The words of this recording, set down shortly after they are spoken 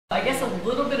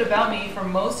little bit about me. For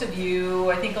most of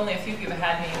you, I think only a few people have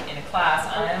had me in a class.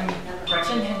 I'm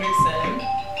Gretchen Hendrickson.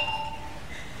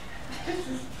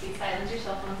 Please silence your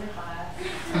cell phones in class.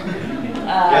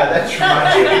 Yeah, that's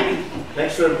right.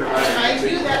 Thanks for providing. I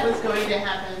knew that was going to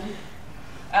happen.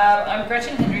 I'm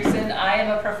Gretchen Hendrickson. I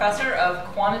am a professor of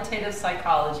quantitative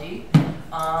psychology.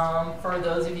 For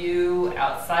those of you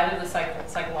outside of the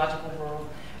psychological world,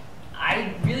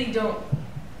 I really don't,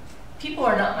 people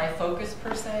are not my focus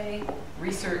per se.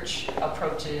 Research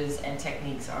approaches and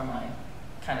techniques are my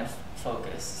kind of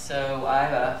focus. So I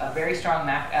have a very strong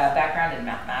background in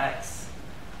mathematics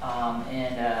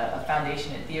and a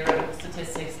foundation in theoretical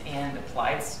statistics and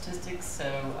applied statistics.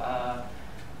 So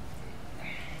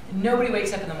nobody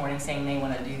wakes up in the morning saying they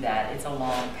want to do that. It's a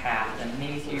long path, and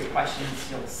maybe through your questions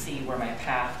you'll see where my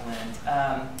path went.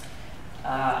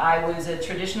 I was a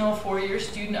traditional four-year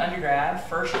student undergrad,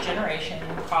 first generation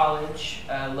college,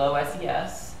 low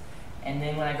SES, and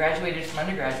then when I graduated from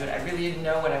undergraduate, I really didn't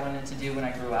know what I wanted to do when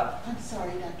I grew up. I'm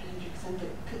sorry, Dr. Hendrickson, but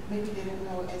maybe they didn't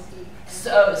know SE.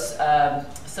 So,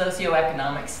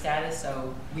 socioeconomic status,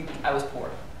 so I was poor.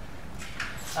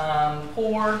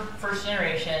 Poor, first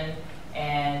generation,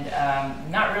 and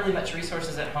not really much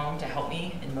resources at home to help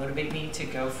me and motivate me to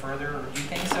go further or do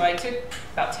things. So I took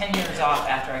about 10 years off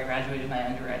after I graduated my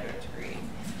undergraduate degree.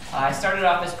 I started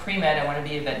off as pre-med. I wanted to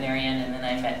be a veterinarian, and then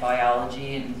I met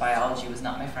biology, and biology was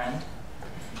not my friend.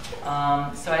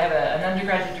 So I have an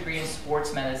undergraduate degree in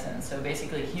sports medicine, so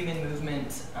basically human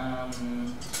movement,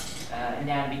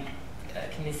 anatomy,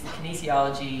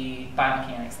 kinesiology,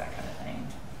 biomechanics, that kind of thing.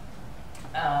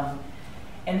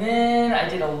 And then I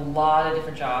did a lot of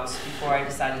different jobs before I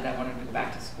decided I wanted to go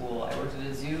back to school. I worked at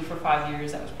a zoo for 5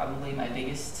 years. That was probably my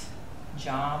biggest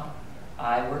job.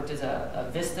 I worked as a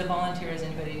VISTA volunteer. Is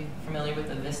anybody familiar with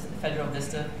the VISTA, the Federal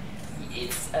VISTA?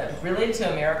 It's related to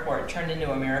AmeriCorps. It turned into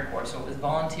AmeriCorps, so it was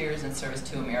Volunteers in Service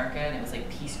to America, and it was like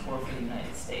Peace Corps for the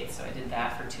United States. So I did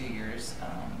that for 2 years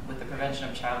with the prevention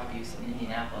of child abuse in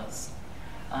Indianapolis.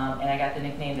 And I got the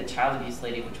nickname the child abuse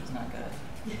lady, which was not good.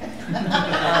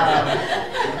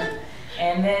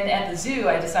 And then at the zoo,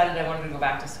 I decided I wanted to go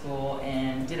back to school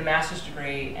and did a master's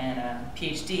degree and a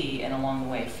PhD, and along the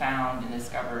way found and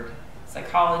discovered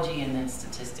psychology and then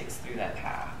statistics through that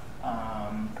path.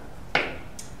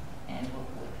 And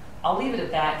I'll leave it at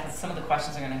that because some of the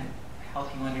questions are going to help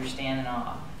you understand,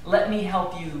 and let me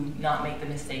help you not make the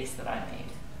mistakes that I made.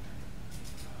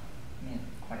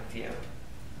 Quite a few.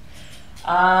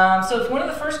 So one of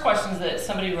the first questions that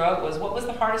somebody wrote was, what was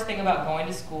the hardest thing about going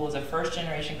to school as a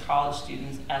first-generation college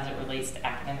student as it relates to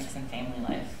academics and family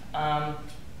life? I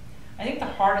think the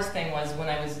hardest thing was when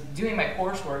I was doing my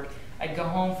coursework, I'd go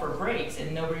home for breaks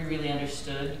and nobody really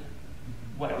understood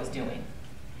what I was doing.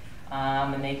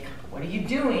 And they'd, what are you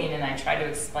doing? And I try to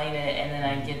explain it, and then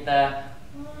I'd get the,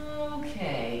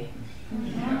 okay,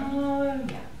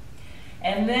 yeah.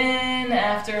 And then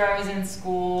after I was in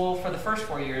school for the first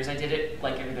 4 years, I did it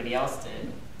like everybody else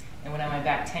did. And when I went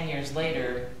back 10 years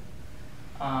later,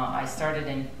 I started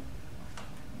in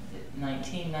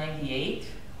 1998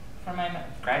 for my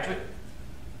graduate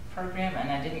program,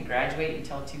 and I didn't graduate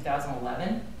until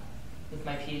 2011 with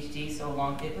my PhD. So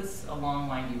it was a long,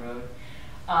 windy road.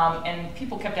 And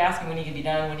people kept asking, when are you going to be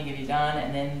done, when are you going to be done?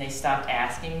 And then they stopped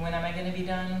asking, when am I going to be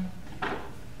done?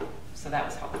 So that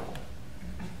was helpful.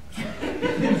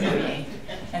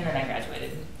 And then I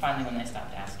graduated, finally, when they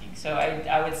stopped asking. So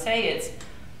I would say it's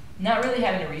not really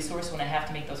having a resource when I have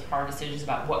to make those hard decisions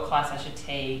about what class I should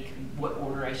take, what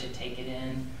order I should take it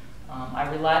in. I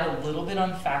relied a little bit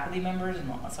on faculty members,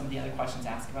 and some of the other questions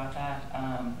asked about that.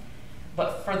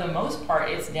 But for the most part,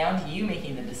 it's down to you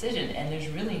making the decision, and there's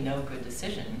really no good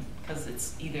decision, because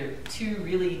it's either two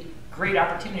really great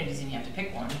opportunities and you have to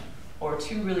pick one, or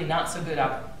two really not so good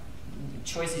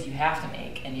choices you have to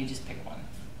make, and you just pick one.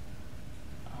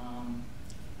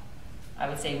 I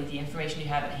would say with the information you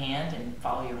have at hand and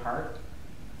follow your heart,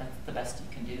 that's the best you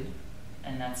can do.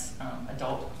 And that's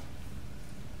adult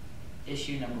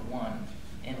issue number one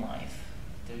in life.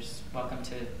 There's welcome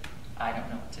to, I don't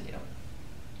know what to do.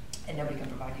 And nobody can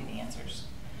provide you the answers.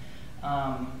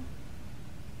 Yeah.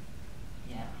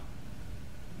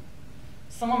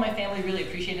 Some of my family really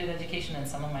appreciated education, and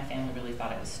some of my family really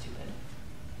thought it was stupid.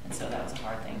 And so that was a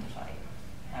hard thing to fight.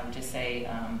 I would just say,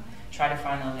 try to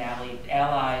find those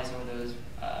allies or those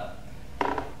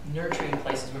nurturing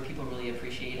places where people really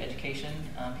appreciate education,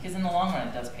 because in the long run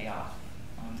it does pay off.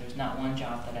 There's not one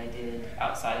job that I did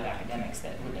outside of academics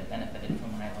that wouldn't have benefited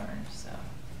from what I learned. So,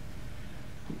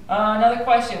 another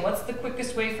question, what's the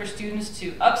quickest way for students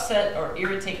to upset or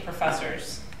irritate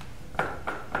professors?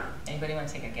 Anybody want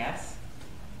to take a guess?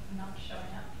 Not showing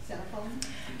up. Cell phone?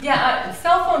 Yeah,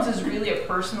 cell phones is really a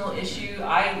personal issue.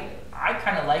 I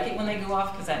kind of like it when they go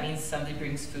off because that means somebody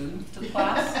brings food to the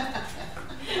class.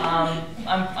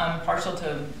 I'm partial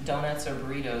to donuts or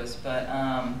burritos, but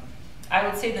I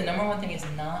would say the number one thing is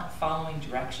not following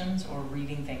directions or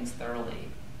reading things thoroughly.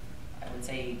 I would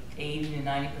say 80 to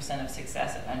 90% of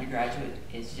success at undergraduate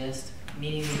is just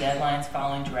meeting the deadlines,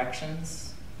 following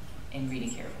directions, and reading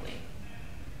carefully.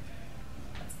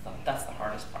 That's the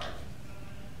hardest part.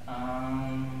 At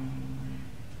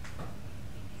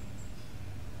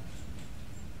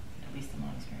least in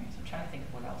my experience. I'm trying to think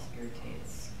of what else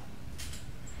irritates.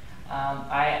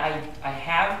 I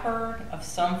have heard of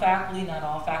some faculty, not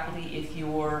all faculty, if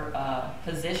your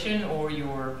position or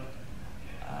your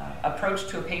approach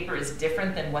to a paper is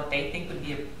different than what they think would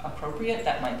be appropriate,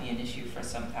 that might be an issue for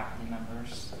some faculty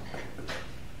members.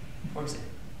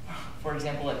 For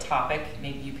example, a topic,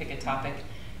 maybe you pick a topic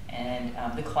and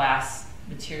the class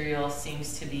material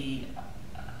seems to be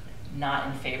not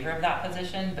in favor of that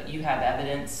position, but you have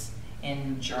evidence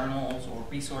in journals or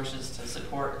resources to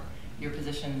support your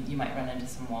position. You might run into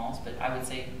some walls, but I would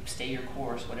say stay your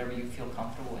course, whatever you feel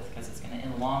comfortable with, because it's going to,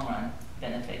 in the long run,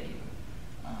 benefit you.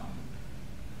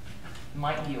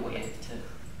 Might be a way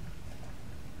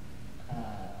to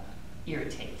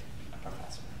irritate a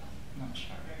professor. I'm not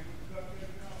sure.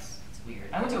 It's weird.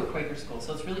 I went to a Quaker school,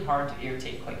 so it's really hard to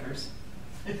irritate Quakers.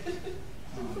 If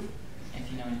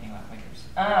you know anything about Quakers.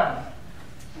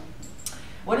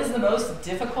 What is the most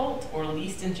difficult or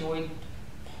least enjoyed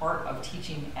part of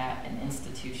teaching at an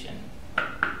institution?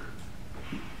 I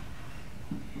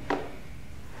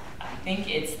think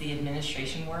it's the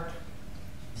administration work.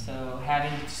 So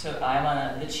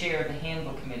I'm the chair of the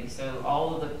handbook committee, so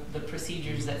all of the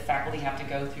procedures that faculty have to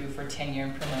go through for tenure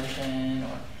and promotion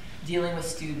or dealing with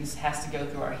students has to go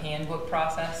through our handbook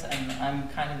process, and I'm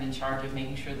kind of in charge of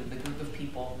making sure that the group of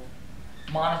people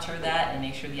monitor that and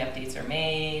make sure the updates are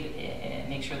made and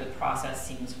make sure the process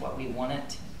seems what we want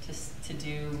it to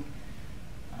do.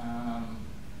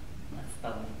 That's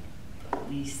the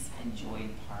least enjoyed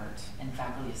part. And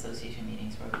faculty association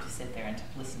meetings where we just sit there and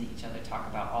listen to each other talk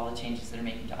about all the changes that are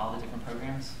making to all the different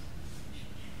programs.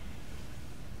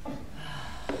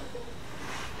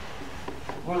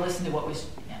 Or listen to what was,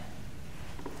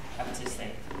 I would just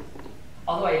say.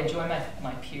 Although I enjoy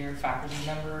my peer faculty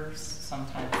members,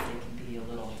 sometimes they can be a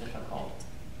little difficult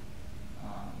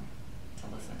to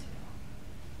listen to.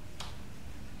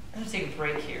 I'm going to take a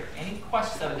break here. Any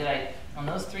questions, though, on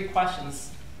those 3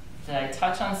 questions, did I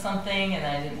touch on something and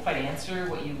I didn't quite answer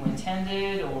what you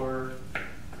intended, or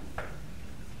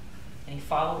any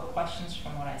follow-up questions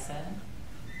from what I said?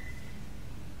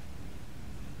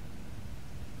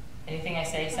 Anything I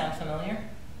say sound familiar?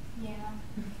 Yeah.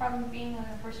 From being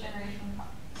a first-generation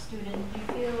student, do you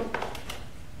feel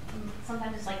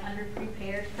sometimes it's like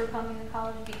underprepared for coming to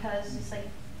college? Because it's like,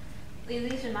 at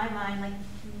least in my mind, like,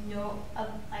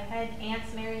 I've had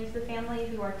aunts married into the family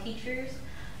who are teachers,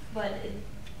 but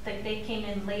like they came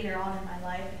in later on in my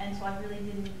life, and so I really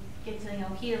didn't get to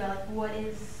hear about like what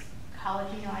is college.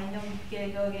 I know you get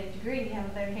to go get a degree, and you have a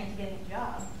better chance of getting a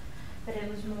job, but it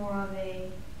was more of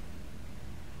a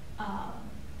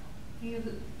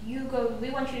you go. We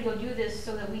want you to go do this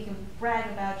so that we can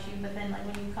brag about you, but then like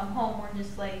when you come home, we're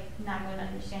just like not going to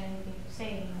understand anything you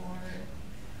say anymore.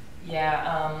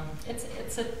 Yeah,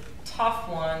 it's a tough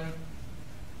one.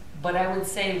 But I would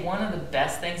say one of the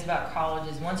best things about college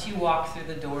is once you walk through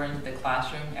the door into the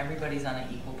classroom, everybody's on an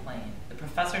equal plane. The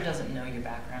professor doesn't know your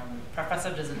background. The professor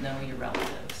doesn't know your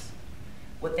relatives.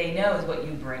 What they know is what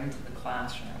you bring to the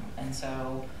classroom. And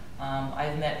so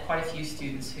I've met quite a few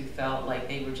students who felt like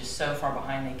they were just so far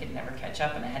behind they could never catch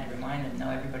up, and I had to remind them,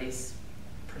 no, everybody's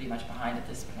pretty much behind at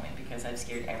this point because I've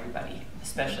scared everybody,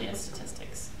 especially in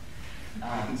statistics.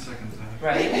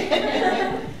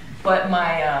 Right? But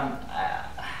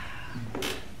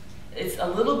it's a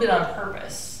little bit on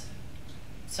purpose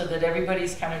so that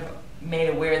everybody's kind of made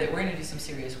aware that we're going to do some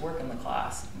serious work in the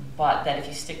class, but that if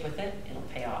you stick with it, it'll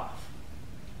pay off.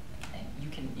 And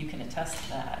you can attest to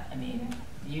that. I mean,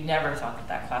 you never thought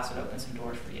that class would open some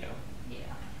doors for you. Yeah.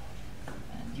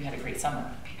 And you had a great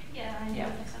summer. Yeah, I enjoyed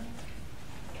my summer.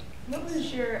 What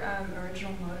was your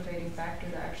original motivating factor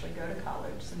to actually go to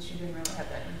college, since you didn't really have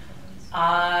that influence?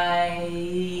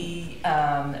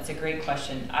 That's a great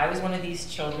question. I was one of these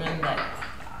children that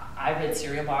I read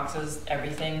cereal boxes,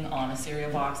 everything on a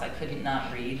cereal box. I couldn't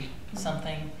not read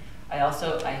something. I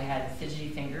had fidgety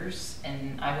fingers,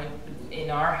 and in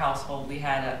our household, we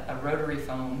had a rotary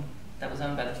phone that was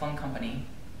owned by the phone company.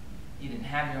 You didn't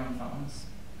have your own phones.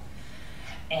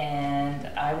 and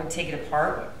I would take it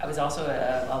apart. I was also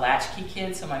a latchkey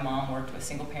kid, so my mom worked with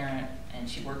single parent, and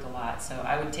she worked a lot. So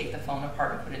I would take the phone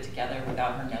apart and put it together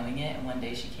without her knowing it. And one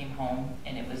day she came home,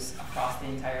 and it was across the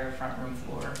entire front room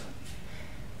floor.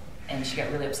 And she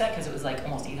got really upset because it was like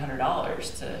almost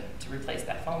 $800 to replace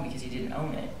that phone because you didn't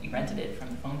own it. You rented it from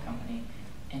the phone company.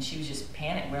 And she was just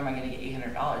panicked. Where am I going to get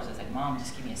 $800? I was like, Mom,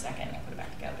 just give me a second. And I put it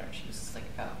back together. And she was just like,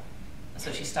 oh.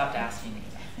 So she stopped asking me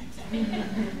about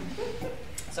things.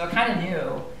 So I kind of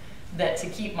knew that to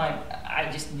keep I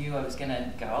just knew I was going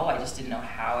to go. I just didn't know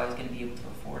how I was going to be able to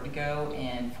afford to go.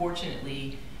 And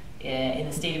fortunately, in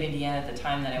the state of Indiana at the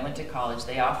time that I went to college,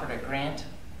 they offered a grant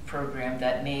program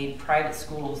that made private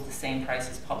schools the same price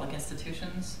as public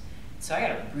institutions. So I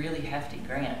got a really hefty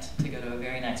grant to go to a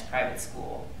very nice private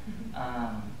school,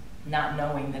 not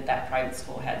knowing that that private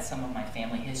school had some of my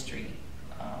family history.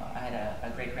 I had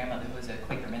a great-grandmother who was a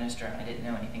Quaker minister, and I didn't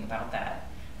know anything about that.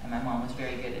 And my mom was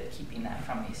very good at keeping that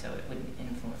from me, so it wouldn't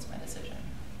influence my decision.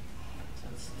 So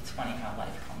it's funny how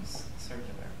life comes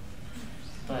circular.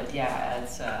 But yeah,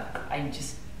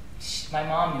 my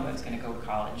mom knew I was going to go to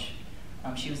college.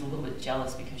 She was a little bit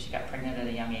jealous because she got pregnant at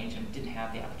a young age and didn't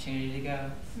have the opportunity to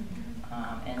go.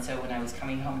 And so when I was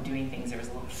coming home doing things, there was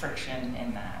a little friction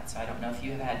in that. So I don't know if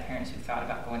you have had parents who thought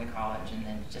about going to college and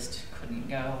then just couldn't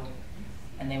go.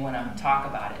 And they want to talk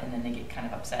about it, and then they get kind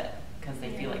of upset because they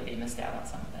feel like they missed out on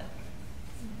some of it.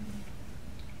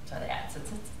 So yeah,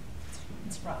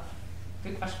 it's rough.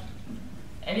 Good question.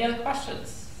 Any other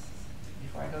questions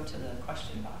before I go to the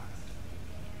question box?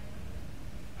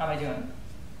 How am I doing?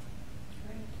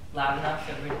 Loud enough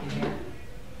that everybody can hear?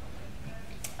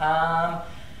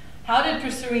 How did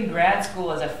pursuing grad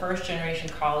school as a first-generation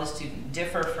college student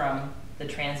differ from the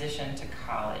transition to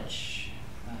college?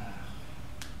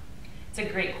 It's a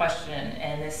great question,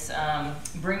 and this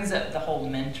brings up the whole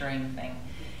mentoring thing.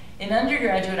 In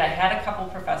undergraduate, I had a couple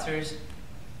professors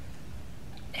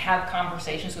have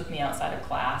conversations with me outside of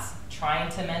class,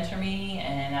 trying to mentor me,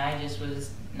 and I just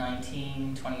was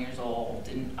 19, 20 years old.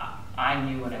 I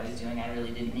knew what I was doing. I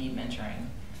really didn't need mentoring.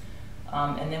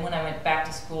 And then when I went back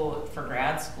to school for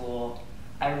grad school,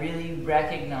 I really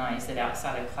recognized that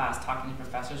outside of class, talking to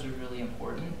professors was really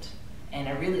important. And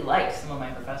I really liked some of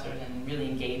my professors and really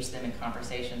engaged them in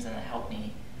conversations, and it helped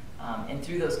me. And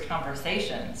through those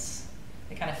conversations,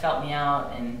 they kind of felt me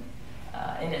out and,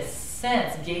 in a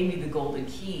sense, gave me the golden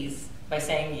keys by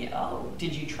saying, oh,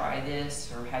 did you try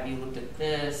this? Or have you looked at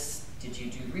this? Did you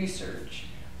do research?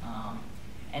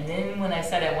 And then when I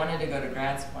said I wanted to go to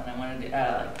grad school and I wanted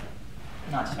to,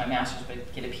 not just my master's,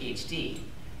 but get a PhD,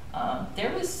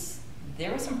 there was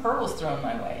some hurdles thrown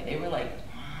my way. They were like,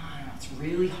 it's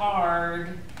really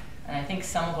hard, and I think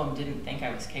some of them didn't think I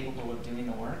was capable of doing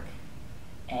the work.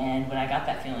 And when I got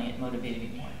that feeling, it motivated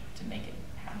me more to make it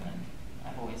happen.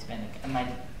 I've always been,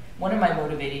 one of my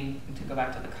motivating, to go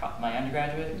back to my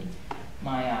undergraduate,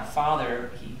 my father,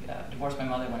 he divorced my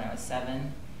mother when I was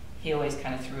 7. He always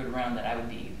kind of threw it around that I would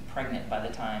be pregnant by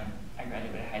the time I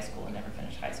graduated high school and never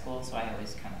finished high school, so I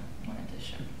always kind of wanted to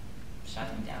shut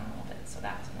him down a little bit, so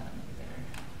that was another motivator.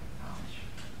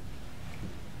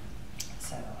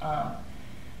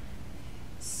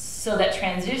 So that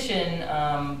transition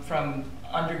from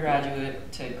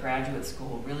undergraduate to graduate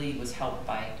school really was helped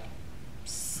by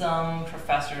some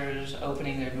professors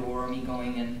opening their door, me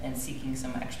going and seeking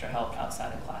some extra help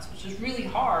outside of class, which is really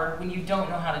hard when you don't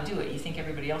know how to do it. You think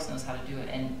everybody else knows how to do it,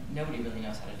 and nobody really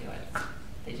knows how to do it.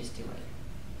 They just do it.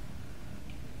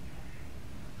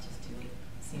 Just do it.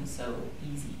 It seems so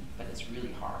easy, but it's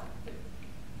really hard. But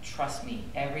trust me,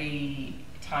 every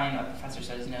time a professor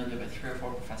says no, there were 3 or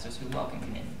 4 professors who welcome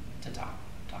you in to talk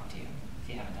to you if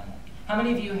you haven't done that. How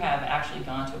many of you have actually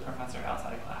gone to a professor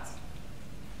outside of class?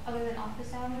 Other than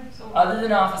office hours? Or Other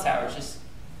than office hours, just...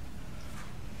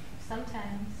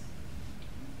 Sometimes.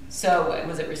 So,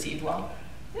 was it received well?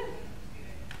 Yeah.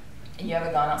 And you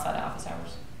haven't gone outside of office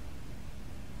hours?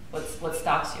 What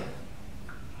stops you?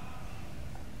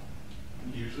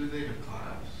 Usually they have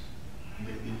class.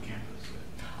 They leave campus.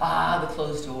 Ah, the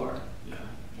closed door. Yeah.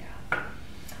 Yeah.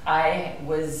 I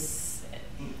was,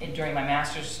 during my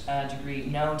master's degree,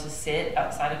 known to sit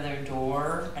outside of their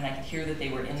door, and I could hear that they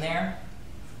were in there,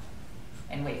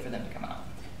 and wait for them to come out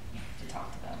to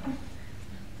talk to them,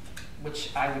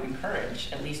 which I would encourage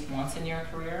at least once in your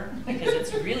career, because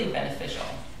it's really beneficial.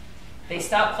 They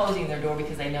stop closing their door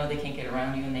because they know they can't get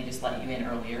around you, and they just let you in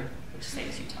earlier, which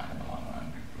saves you time in the long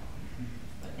run.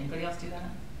 But anybody else do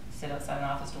that? Sit outside an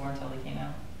office door until they came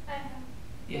out? I have.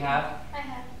 You have? I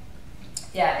have.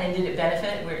 Yeah, and did it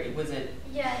benefit? Where was it?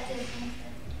 Yeah, it did benefit.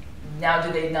 Now,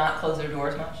 do they not close their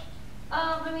doors much?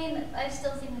 I mean, I've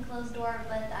still seen the closed door,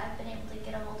 but I've been able to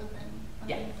get a hold of them when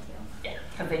Yeah. I need to. Yeah,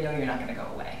 because they know you're not going to go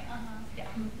away. Uh-huh. Yeah.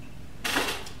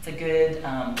 It's a good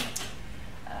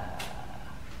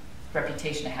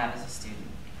reputation to have as a student,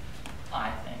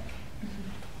 I think.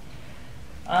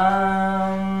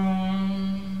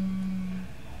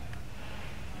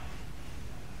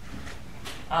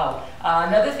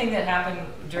 Another thing that happened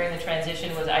during the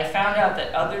transition was I found out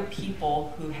that other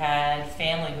people who had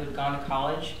family who had gone to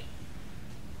college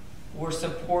were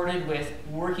supported with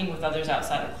working with others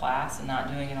outside of class and not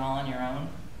doing it all on your own.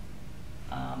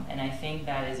 And I think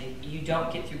that is, you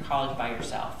don't get through college by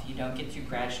yourself. You don't get through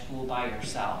grad school by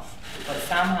yourself. But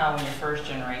somehow when you're first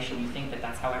generation, you think that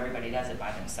that's how everybody does it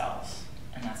by themselves.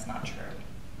 And that's not true.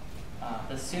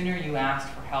 The sooner you ask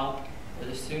for help, or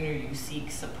the sooner you seek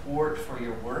support for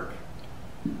your work,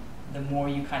 the more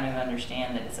you kind of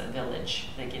understand that it's a village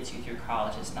that gets you through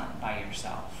college. It's not by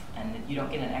yourself. And that you don't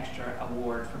get an extra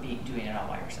award for doing it all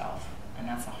by yourself. And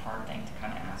that's a hard thing to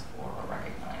kind of ask for or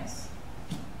recognize.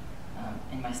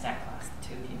 In my stat class,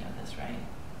 too, if you know this, right?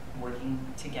 Working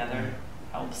together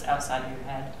helps outside of your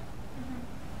head.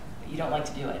 But you don't like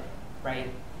to do it,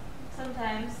 right?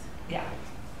 Sometimes. Yeah.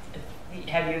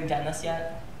 Have you done this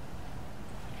yet?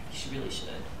 You really should.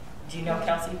 Do you know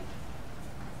Kelsey?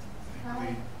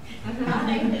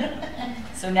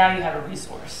 So now you have a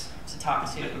resource to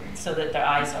talk to so that their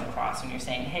eyes don't cross when you're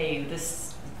saying, hey,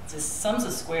 this sums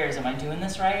of squares, am I doing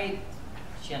this right?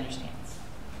 She understands.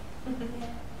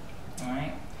 All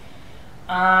right.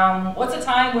 What's a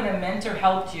time when a mentor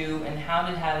helped you, and how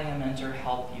did having a mentor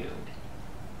help you?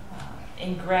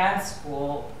 In grad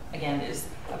school, again, is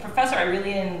a professor I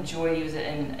really enjoyed. He was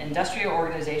an industrial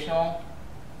organizational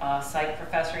psych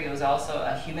professor. He was also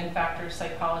a human factors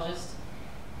psychologist.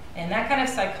 And that kind of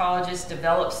psychologist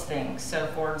develops things. So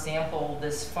for example,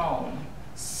 this phone.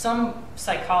 Some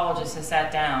psychologists have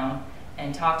sat down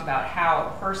and talked about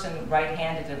how a person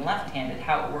right-handed and left-handed,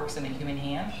 how it works in a human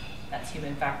hand. That's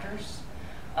human factors.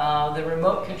 The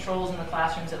remote controls in the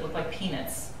classrooms that look like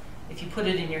peanuts. If you put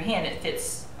it in your hand, it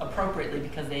fits appropriately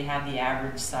because they have the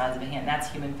average size of a hand. That's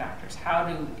human factors. How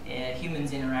do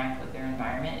humans interact with their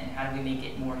environment, and how do we make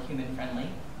it more human-friendly?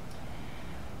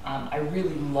 I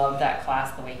really loved that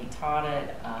class, the way he taught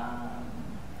it,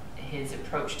 his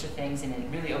approach to things, and it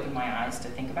really opened my eyes to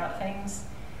think about things.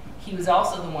 He was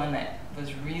also the one that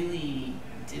was really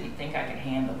didn't think I could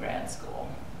handle grad school.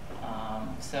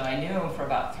 So I knew him for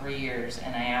about 3 years,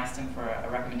 and I asked him for a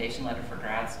recommendation letter for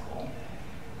grad school.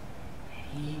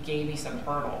 He gave me some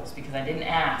hurdles because I didn't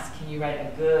ask, can you write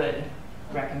a good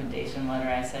recommendation letter?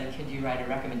 I said, could you write a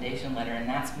recommendation letter? And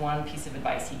that's one piece of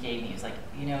advice he gave me. He was like,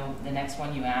 you know, the next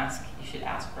one you ask, you should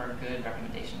ask for a good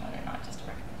recommendation letter, not just a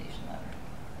recommendation letter.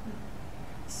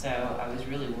 So I was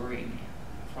really worried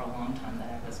for a long time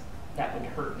that would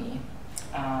hurt me.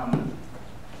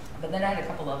 But then I had a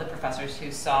couple other professors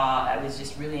who saw I was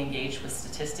just really engaged with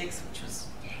statistics, which was,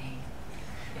 yay,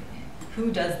 who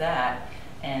does that?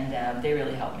 And they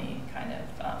really helped me kind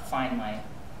of find my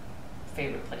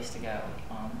favorite place to go.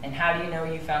 And how do you know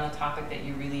you found a topic that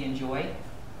you really enjoy?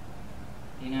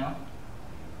 You know?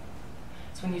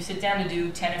 It's when you sit down to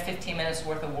do 10 or 15 minutes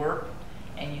worth of work,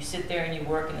 and you sit there and you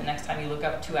work, and the next time you look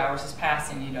up, 2 hours has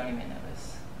passed and you don't even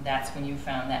notice. That's when you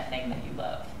found that thing that you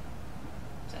love.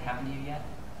 Has it happened to you yet?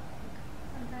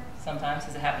 Sometimes.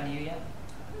 Has it happened to you yet?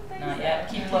 Not yet.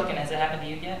 Keep looking. Has it happened to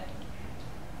you yet?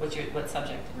 What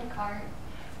subject? Like art.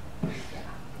 Yeah.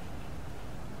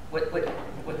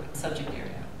 What subject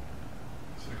area?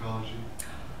 Psychology.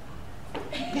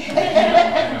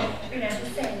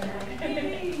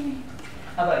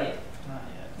 How about you? Not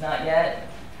yet. Not yet.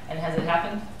 And has it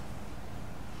happened?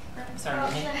 Sorry, Oh,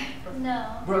 me?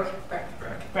 no. Brooke?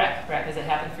 Breck, has it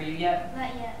happened for you yet?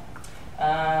 Not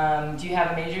yet. Do you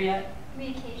have a major yet?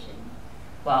 Communication.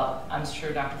 Well, I'm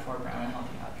sure Dr. Ford Brown will help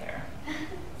you out there.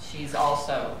 She's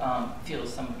also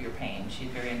feels some of your pain. She's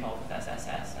very involved with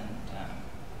SSS and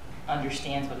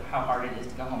understands how hard it is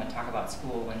to go home and talk about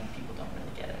school when people don't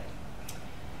really get it.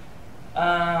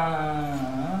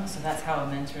 So that's how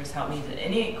mentors help me.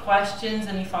 Any questions,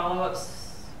 any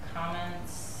follow-ups,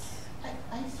 comments?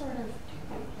 I sort of do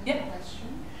have Yeah. a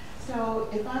question. So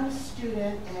if I'm a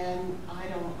student and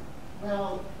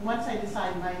once I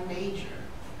decide my major,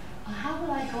 how would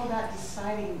I go about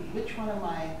deciding which one of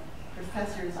my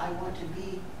professors I want to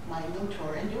be my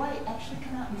mentor? And do I actually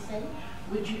come out and say,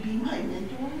 would you be my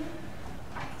mentor?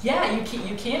 Yeah, you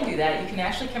can do that. You can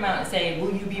actually come out and say,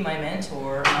 will you be my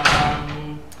mentor?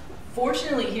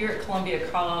 Fortunately, here at Columbia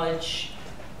College,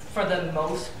 for the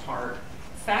most part,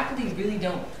 faculty really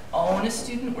don't own a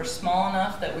student. We're small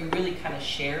enough that we really kind of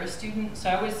share a student. So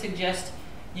I would suggest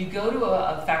you go to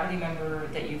a faculty member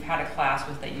that you've had a class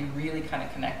with that you really kind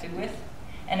of connected with,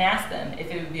 and ask them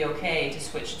if it would be okay to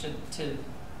switch to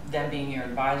them being your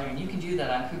advisor. And you can do that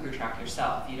on Cougar Track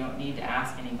yourself. You don't need to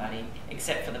ask anybody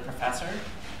except for the professor.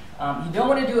 You don't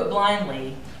want to do it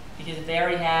blindly, because if they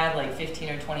already have like 15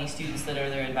 or 20 students that are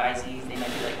their advisees, they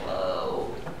might be like,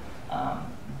 whoa.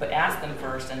 But ask them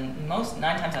first, and 9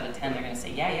 times out of 10, they're going to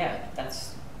say, yeah,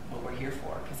 that's what we're here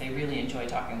for, because they really enjoy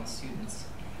talking with students.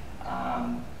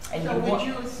 And so would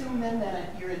you assume then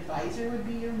that your advisor would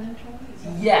be your mentor?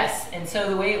 Yes, and so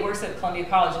the way it works at Columbia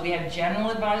College, we have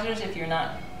general advisors if you're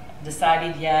not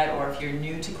decided yet, or if you're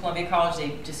new to Columbia College,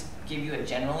 they just give you a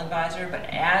general advisor. But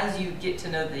as you get to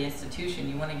know the institution,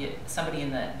 you want to get somebody in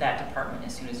that department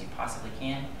as soon as you possibly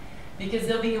can, because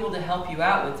they'll be able to help you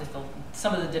out with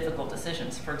some of the difficult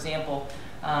decisions. For example,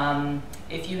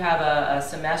 if you have a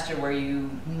semester where you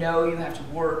know you have to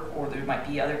work, or there might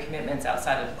be other commitments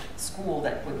outside of school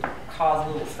that would cause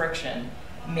a little friction,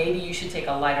 maybe you should take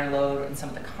a lighter load in some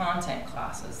of the content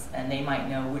classes, and they might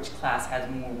know which class has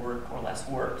more work or less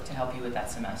work to help you with that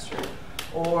semester.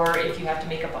 Or if you have to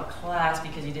make up a class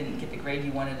because you didn't get the grade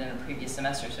you wanted in a previous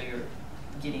semester, so you're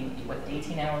getting, what,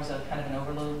 18 hours of kind of an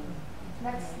overload?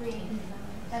 That's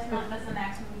the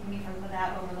maximum you can get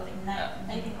without overloading.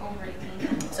 Anything over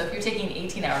 18. So if you're taking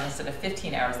 18 hours instead of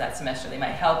 15 hours that semester, they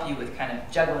might help you with kind of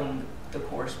juggling the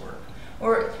coursework.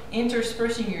 Or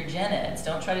interspersing your gen eds.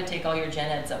 Don't try to take all your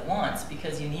gen eds at once,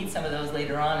 because you need some of those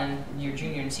later on in your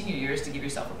junior and senior years to give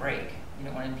yourself a break. You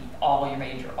don't want to be all your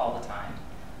major all the time.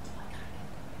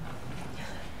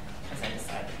 Because I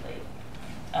decided late.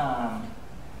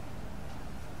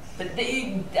 But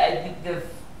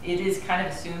it is kind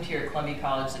of assumed here at Columbia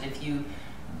College that if you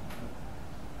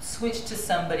switch to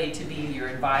somebody to be your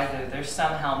advisor, they're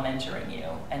somehow mentoring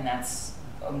you, and that's,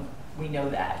 we know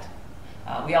that.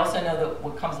 We also know that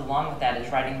what comes along with that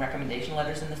is writing recommendation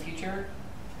letters in the future.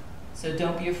 So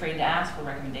don't be afraid to ask for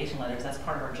recommendation letters. That's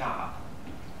part of our job.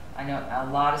 I know a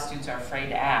lot of students are afraid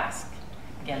to ask.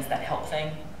 Again, it's that help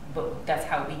thing, but that's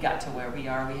how we got to where we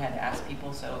are. We had to ask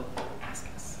people, so ask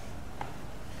us.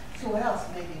 So what else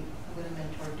maybe would a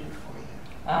mentor do for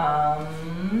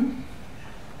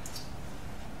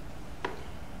you?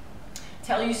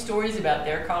 Tell you stories about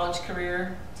their college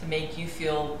career to make you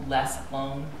feel less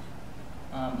alone.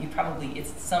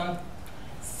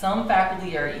 Some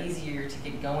faculty are easier to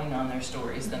get going on their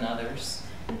stories than others,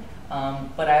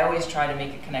 but I always try to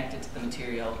make it connected to the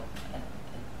material,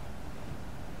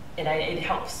 and it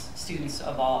helps students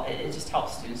it just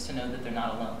helps students to know that they're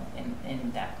not alone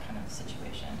in that kind of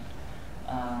situation.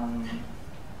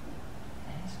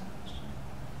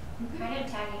 Kind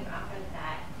of tagging off of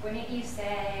that, wouldn't you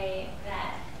say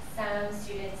that some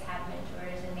students have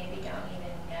mentors and maybe don't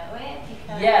even know it?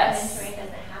 Because yes. mentoring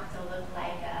doesn't have to look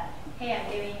like hey,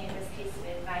 I'm giving you this piece of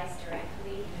advice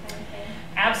directly kind of thing.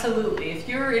 Absolutely. If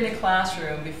you're in a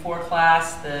classroom before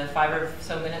class, the 5 or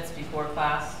so minutes before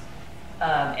class,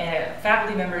 and a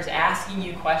faculty member is asking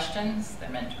you questions, they're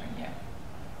mentoring you.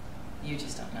 You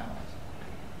just don't know it.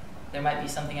 There might be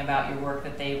something about your work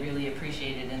that they really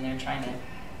appreciated, and they're trying to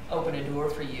open a door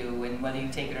for you, and whether you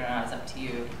take it or not is up to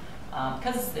you.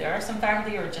 Because there are some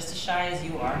faculty who are just as shy as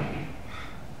you are,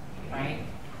 right?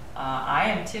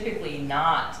 I am typically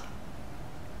not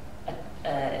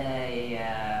I'm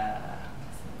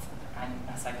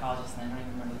a psychologist, and I don't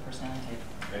even remember the personality type.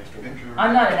 Extrovert.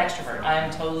 I'm not an extrovert. I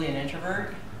am totally an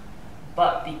introvert.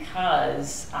 But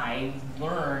because I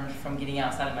learned from getting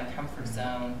outside of my comfort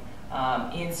zone,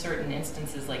 in certain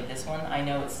instances like this one, I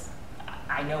know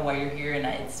why you're here, and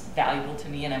it's valuable to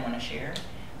me, and I want to share.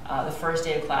 The first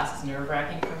day of class is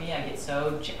nerve-wracking for me. I'm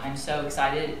so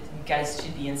excited. You guys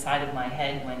should be inside of my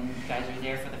head when you guys are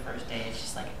there for the first day. It's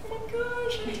just like, oh my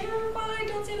gosh, I'm terrified,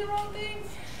 don't say the wrong thing.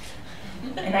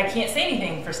 And I can't say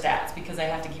anything for stats because I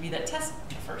have to give you that test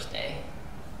the first day.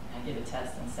 I give a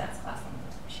test in stats class on the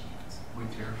machines.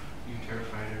 You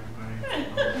terrified everybody.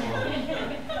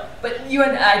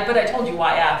 But I told you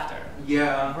why after.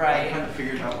 Yeah, right. I kind of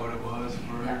figured out what it was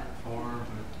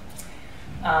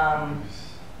Yeah.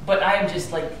 but But I'm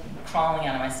just like crawling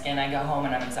out of my skin. I go home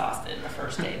and I'm exhausted the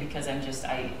first day because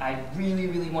I really,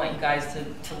 really want you guys to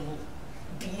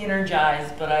be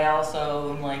energized, but I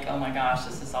also am like, oh my gosh,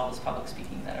 this is all this public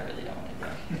speaking that I really don't want to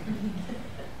do.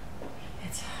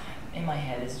 It's, in my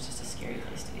head, it's just a scary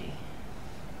place to be.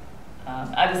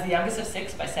 I was the youngest of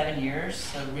 6 by 7 years,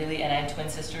 so really, and I had twin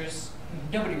sisters.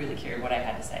 Nobody really cared what I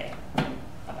had to say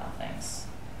about things.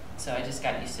 So I just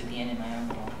got used to being in my own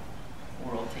little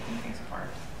world, taking things apart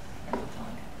and telling.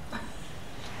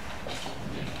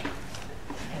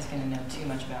 You guys are going to know too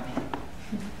much about me.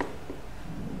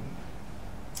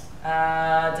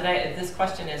 This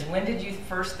question is, when did you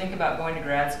first think about going to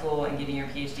grad school and getting your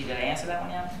PhD? Did I answer that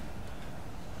one yet?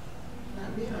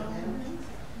 Not really, I don't think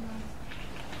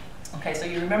so. Okay, so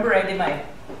you remember I did my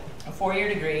 4-year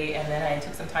degree, and then I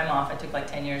took some time off. I took like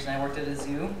 10 years, and I worked at a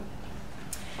zoo.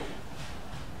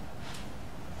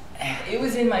 It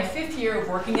was in my 5th year of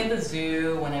working at the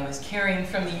zoo when I was carrying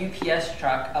from the UPS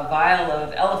truck a vial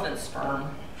of elephant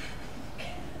sperm.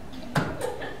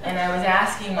 And I was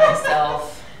asking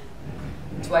myself,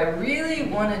 do I really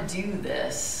want to do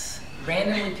this?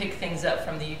 Randomly pick things up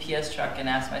from the UPS truck and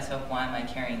ask myself, why am I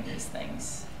carrying these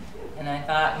things? And I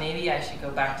thought maybe I should go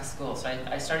back to school. So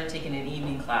I started taking an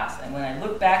evening class. And when I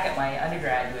look back at my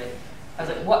undergraduate, I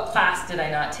was like, what class did I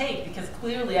not take? Because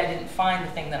clearly I didn't find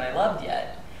the thing that I loved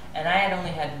yet. And I had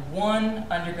only had one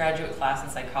undergraduate class in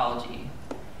psychology.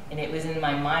 And it was in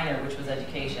my minor, which was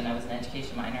education. I was an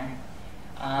education minor.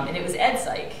 And it was ed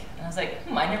psych. And I was like,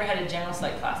 I never had a general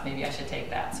psych class. Maybe I should take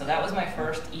that. So that was my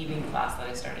first evening class that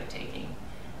I started taking.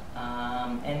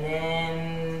 And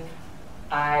then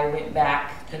I went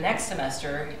back the next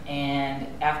semester, and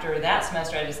after that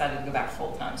semester I decided to go back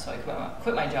full-time. So I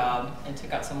quit my job and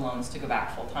took out some loans to go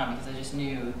back full-time because I just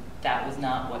knew that was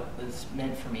not what was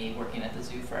meant for me, working at the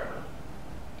zoo forever.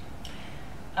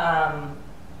 I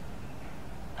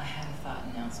had a thought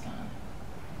and now it's gone.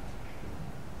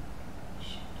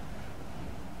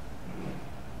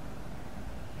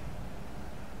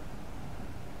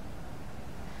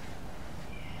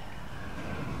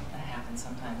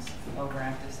 Sometimes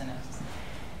overactive synapses.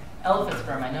 Elephant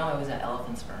sperm, I know I was at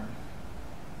elephant sperm.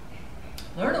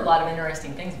 Learned a lot of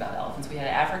interesting things about elephants. We had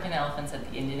African elephants at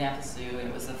the Indianapolis Zoo, and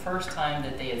it was the first time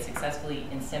that they had successfully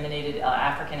inseminated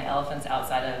African elephants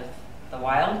outside of the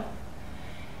wild.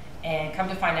 And come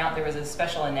to find out, there was a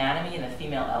special anatomy in the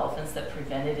female elephants that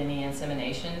prevented any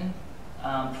insemination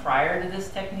prior to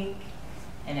this technique.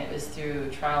 And it was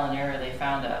through trial and error they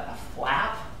found a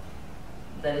flap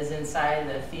that is inside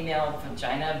the female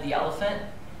vagina of the elephant,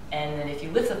 and that if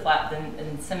you lift the flap, then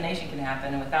insemination can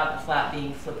happen, and without the flap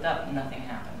being flipped up, nothing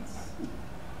happens.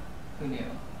 Who knew,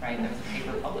 right? There was a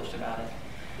paper published about it.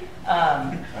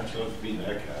 I'd love to be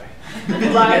that guy.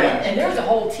 Right, and there was a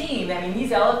whole team. I mean,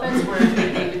 these elephants were,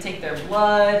 they would take their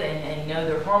blood and know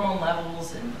their hormone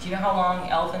levels, and do you know how long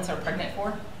elephants are pregnant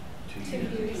for? 2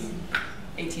 years.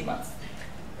 18 months.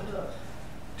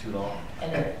 Too long.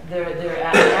 And they're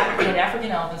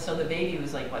African elephants, so the baby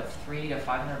was like, what, 300 to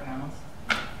 500 pounds?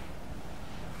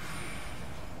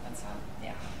 That's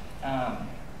yeah.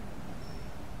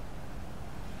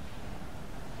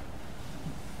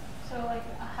 So like,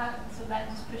 so that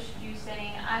just pushed you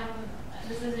saying,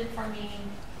 this isn't for me.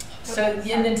 So,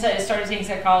 and then I started taking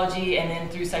psychology, and then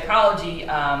through psychology,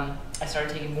 I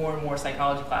started taking more and more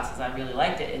psychology classes. I really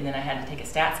liked it, and then I had to take a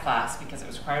stats class because it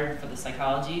was required for the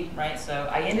psychology, right? So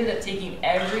I ended up taking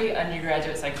every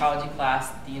undergraduate psychology class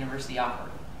that the university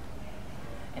offered.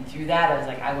 And through that, I was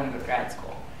like, I want to go to grad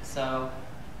school. So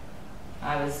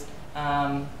I was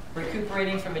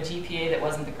recuperating from a GPA that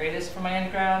wasn't the greatest for my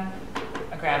undergrad.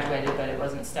 I graduated, but it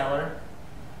wasn't stellar.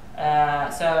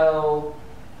 So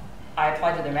I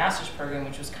applied to their master's program,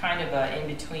 which was kind of in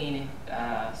between.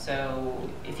 So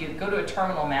if you go to a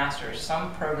terminal master's,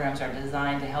 some programs are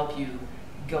designed to help you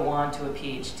go on to a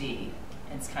PhD.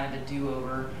 It's kind of a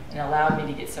do-over, and it allowed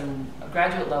me to get some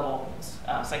graduate level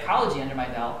psychology under my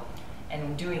belt.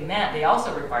 And doing that, they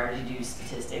also required you to do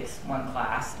statistics, one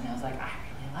class, and I was like, I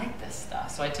really like this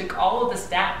stuff. So I took all of the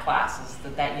stat classes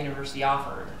that university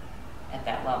offered at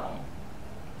that level.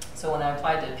 So when I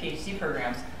applied to PhD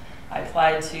programs, I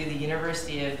applied to the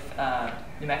University of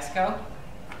New Mexico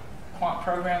quant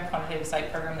program, quantitative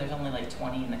psych program. There's only like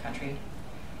 20 in the country.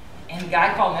 And the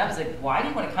guy called me up and was like, why do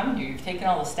you want to come here? You've taken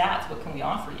all the stats. What can we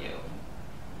offer you?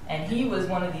 And he was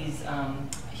one of these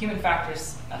human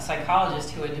factors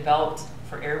psychologists who had developed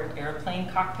for airplane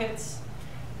cockpits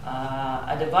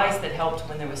a device that helped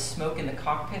when there was smoke in the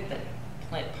cockpit that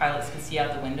pilots could see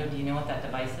out the window. Do you know what that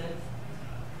device is?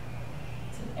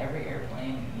 It's in every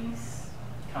airplane. He's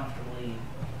comfortably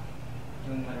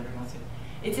doing whatever he wants to.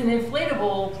 It's an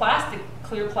inflatable plastic,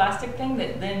 clear plastic thing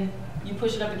that then you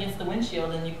push it up against the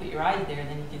windshield and you put your eyes there and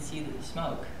then you can see the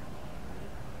smoke.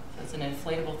 So it's an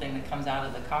inflatable thing that comes out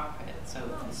of the cockpit. So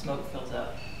if the smoke fills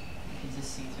up, you can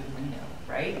just see through the window,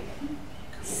 right?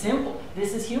 Simple.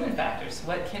 This is human factors.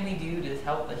 What can we do to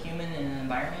help the human in an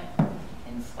environment?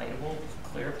 Inflatable,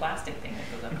 clear plastic thing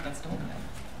that goes up against the window.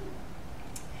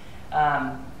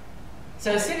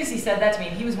 So as soon as he said that to me,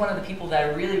 and he was one of the people that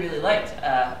I really, really liked,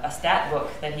 a stat book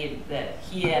that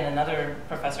he and another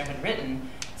professor had written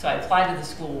So I applied to the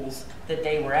schools that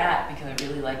they were at because I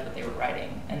really liked what they were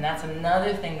writing. And that's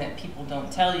another thing that people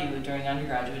don't tell you during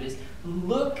undergraduate is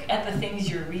look at the things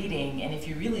you're reading, and if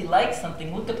you really like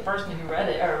something, look at the person who read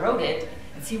it or wrote it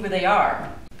and see where they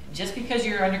are. Just because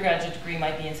your undergraduate degree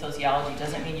might be in sociology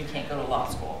doesn't mean you can't go to law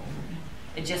school.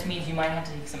 It just means you might have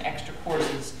to take some extra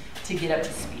courses to get up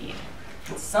to speed.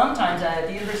 Sometimes at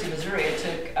the University of Missouri, I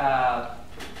took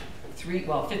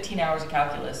 15 hours of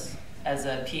calculus as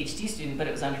a PhD student, but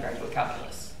it was undergraduate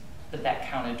calculus. But that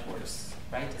counted towards,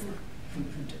 right? Who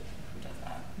does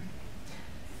that?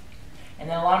 And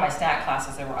then a lot of my stat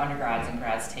classes, there were undergrads and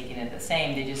grads taking it the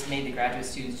same. They just made the graduate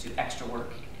students do extra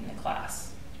work in the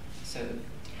class. So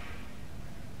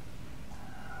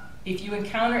if you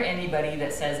encounter anybody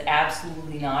that says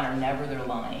absolutely not or never, they're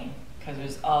lying, because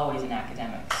there's always in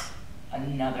academics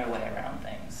another way around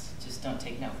things. Just don't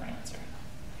take no for an answer.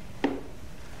 Right?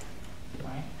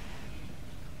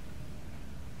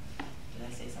 Did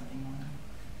I say something more?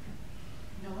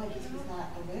 No, I just was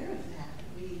not aware of that.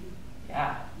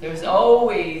 Yeah, there's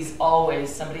always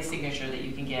somebody's signature that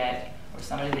you can get, or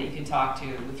somebody that you can talk to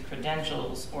with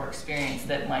credentials or experience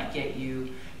that might get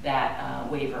you that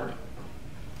waiver,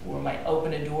 or might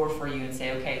open a door for you and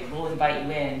say, okay, we'll invite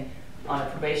you in on a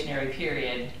probationary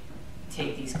period,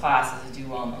 take these classes, do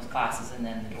well in those classes, and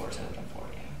then the door's open for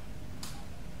you.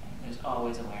 And there's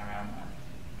always a way around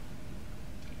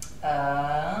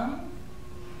that.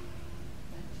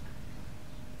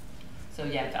 So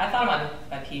yeah, I thought about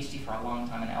my PhD for a long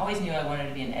time, and I always knew I wanted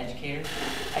to be an educator.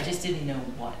 I just didn't know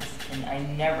what, and I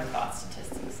never thought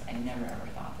statistics. I never ever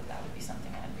thought that that would be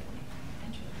something I'd really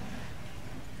enjoy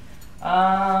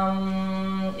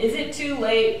doing. Is it too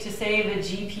late to save a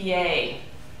GPA?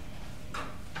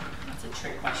 That's a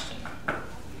trick question.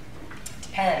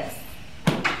 Depends.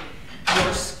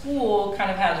 Your school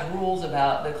kind of has rules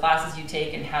about the classes you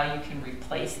take and how you can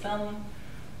replace them.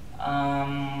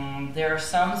 There are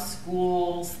some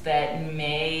schools that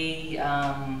may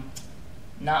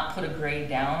not put a grade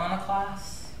down on a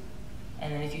class,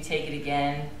 and then if you take it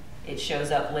again, it shows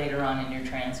up later on in your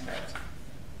transcript.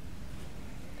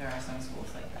 There are some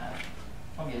schools like that.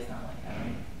 Columbia's not like that,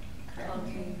 right?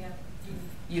 Okay, yeah.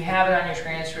 You have it on your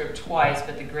transcript twice,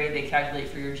 but the grade they calculate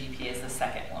for your GPA is the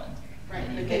second one. Right,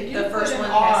 And but you they get do the put first an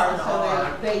one R, has an so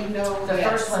R. they know. The yes.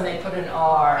 first one they put an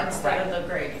R. Instead right. of the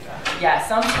grade. Yeah,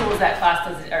 some schools that class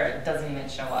doesn't even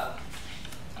show up.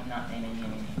 I'm not naming any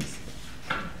names.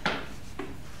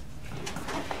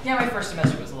 Yeah, my first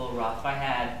semester was a little rough. I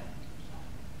had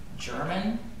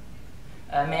German,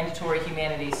 mandatory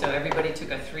humanities, so everybody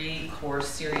took a 3-course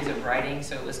series of writing,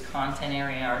 so it was content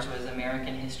area. Ours was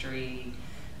American history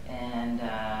and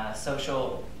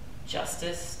social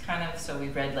justice, kind of. So we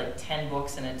read like 10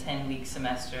 books in a 10-week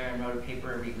semester and wrote a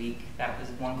paper every week. That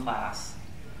was one class.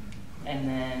 And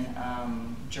then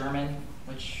German,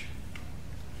 which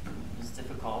was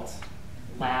difficult,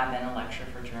 lab and a lecture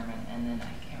for German. And then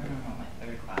I can't remember what my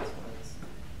third class was.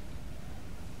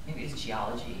 Maybe it was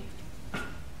geology.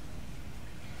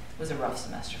 It was a rough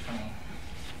semester for me.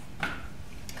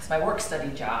 Because my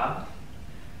work-study job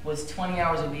was 20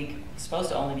 hours a week, supposed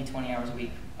to only be 20 hours a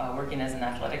week, working as an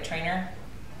athletic trainer.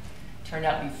 Turned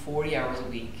out to be 40 hours a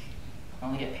week. I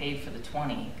only get paid for the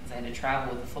 20 because I had to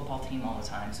travel with the football team all the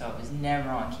time, so I was never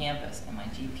on campus, and my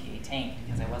GPA tanked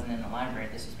because I wasn't in the library.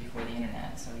 This was before the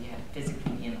internet, so you had to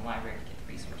physically be in the library to get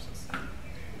the resources.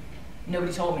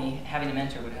 Nobody told me having a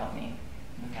mentor would help me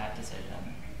with that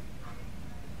decision.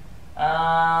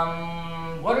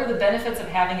 What are the benefits of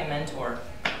having a mentor?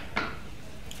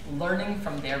 Learning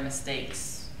from their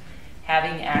mistakes,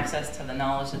 having access to the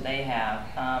knowledge that they have.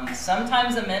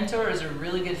 Sometimes a mentor is a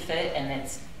really good fit, and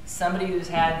it's somebody who's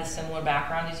had the similar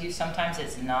background as you. Sometimes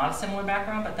it's not a similar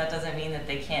background, but that doesn't mean that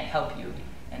they can't help you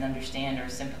and understand or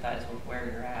sympathize with where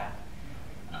you're at.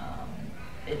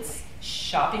 It's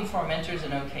shopping for a mentor is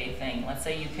an okay thing. Let's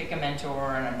say you pick a mentor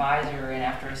or an advisor, and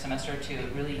after a semester or two,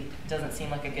 it really doesn't seem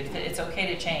like a good fit. It's okay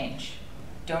to change.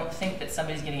 Don't think that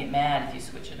somebody's going to get mad if you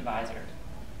switch an advisor.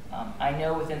 I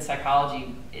know within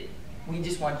psychology, we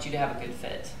just want you to have a good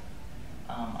fit.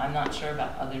 I'm not sure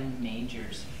about other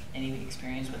majors. Any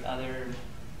experience with other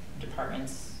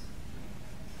departments?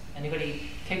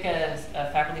 Anybody pick a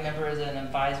faculty member as an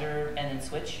advisor and then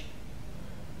switch?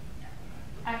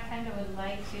 I kind of would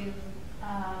like to.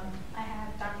 I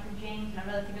have Dr. James, and I'd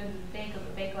really like to go to the Baco,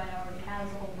 but Baco I know already has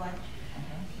a whole bunch.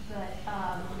 But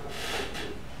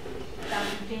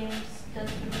Dr. James does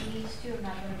what he needs to. I'm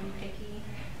not going to be picky.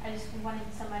 I just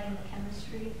wanted somebody in the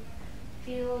chemistry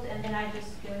field, and then I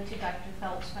just go to Dr.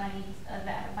 Phelps when I need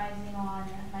advising on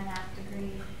my math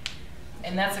degree.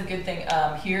 And that's a good thing.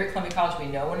 Here at Columbia College, we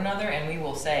know one another, and we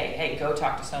will say, hey, go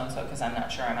talk to so-and-so because I'm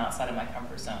not sure, I'm outside of my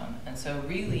comfort zone. And so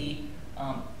really,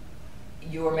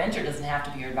 your mentor doesn't have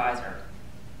to be your advisor.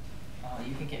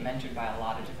 You can get mentored by a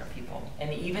lot of different people.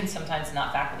 And even sometimes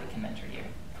not faculty can mentor you.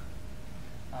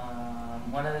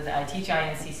 I teach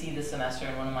INCC this semester,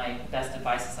 and one of my best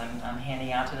advices I'm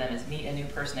handing out to them is meet a new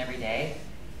person every day.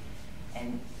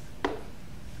 And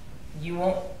you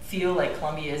won't feel like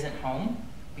Columbia isn't home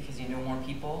because you know more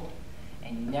people,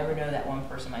 and you never know that one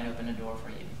person might open a door for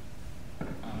you.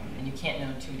 And you can't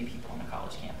know too many people on a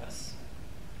college campus.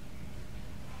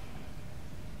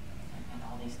 And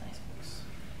all these nice books.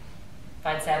 If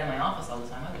I'd sat in my office all the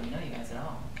time, I wouldn't know you guys at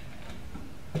all.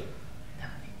 That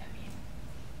would make that mean.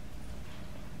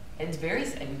 It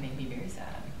would make me very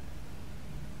sad.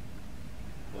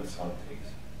 What's hot takes?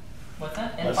 What's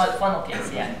that? And funnel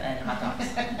cakes, yeah, and hot dogs.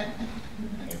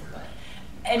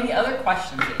 Any other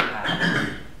questions that you have?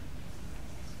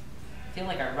 I feel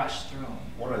like I rushed through them.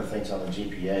 One of the things on the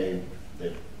GPA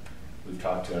that we've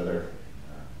talked to other,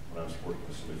 when I was working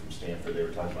with somebody from Stanford, they were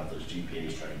talking about those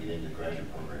GPAs trying to get into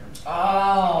graduate programs.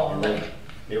 Oh. And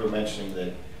they were mentioning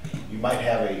that you might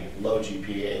have a low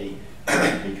GPA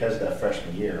because of that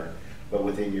freshman year, but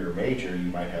within your major,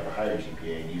 you might have a higher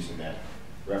GPA, and using that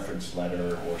reference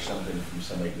letter or something from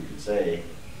somebody who could say,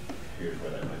 here's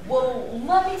where that might be. Well,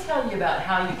 let me tell you about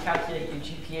how you calculate your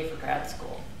GPA for grad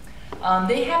school.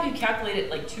 They have you calculate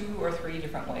it like 2 or 3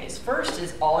 different ways. First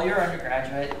is all your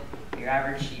undergraduate, your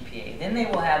average GPA. Then they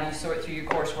will have you sort through your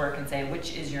coursework and say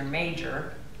which is your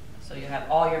major. So you have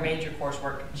all your major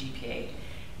coursework GPA.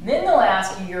 And then they'll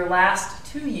ask you your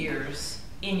last 2 years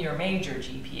in your major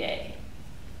GPA.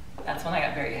 That's when I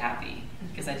got very happy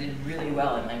because I did really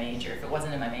well in my major. If it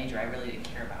wasn't in my major, I really didn't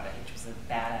care about it, which was a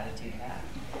bad attitude to have.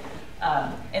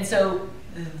 And so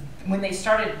when they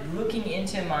started looking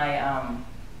into my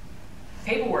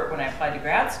paperwork when I applied to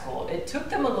grad school, it took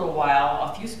them a little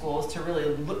while, a few schools, to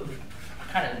really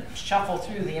kind of shuffle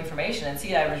through the information and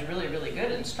see that I was really, really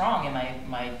good and strong in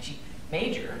my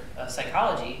major of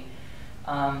psychology,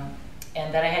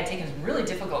 and that I had taken some really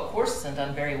difficult courses and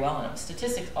done very well in them.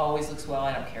 Statistics always looks well,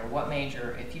 I don't care what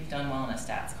major. If you've done well in a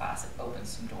stats class, it opens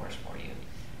some doors for you.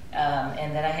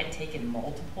 And that I had taken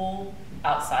multiple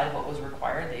outside of what was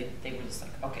required. They were just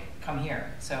like, okay, come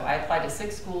here. So I applied to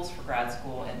 6 schools for grad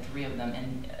school, and 3 of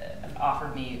them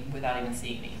offered me without even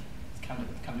seeing me to come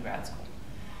to grad school.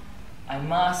 I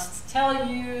must tell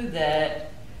you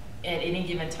that at any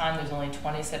given time there's only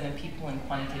 27 people in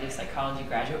quantitative psychology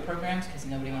graduate programs because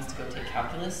nobody wants to go take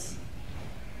calculus.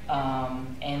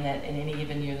 And that in any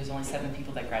given year there's only 7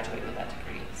 people that graduate with that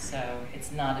degree. So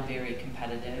it's not a very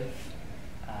competitive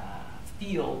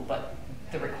field, but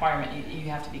the requirement, you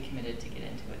have to be committed to get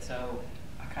into it. So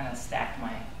I kind of stacked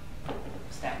my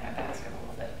basket a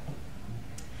little bit.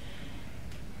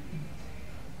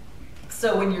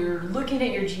 So when you're looking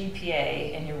at your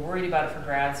GPA and you're worried about it for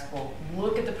grad school,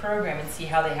 look at the program and see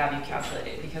how they have you calculate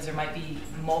it, because there might be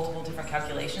multiple different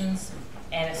calculations,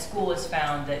 and a school has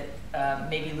found that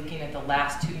maybe looking at the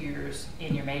last 2 years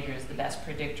in your major is the best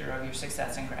predictor of your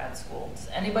success in grad school. Does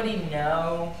anybody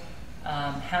know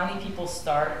how many people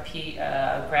start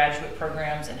graduate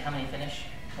programs and how many finish?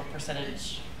 What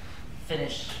percentage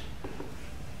finish?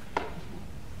 50%?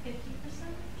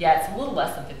 Yeah, it's a little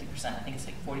less than 50%. I think it's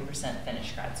like 40%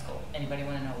 finish grad school. Anybody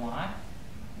want to know why?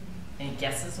 Any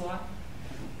guesses why?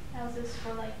 Now is this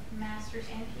for like masters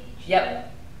and PhD?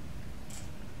 Yep.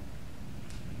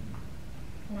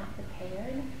 Not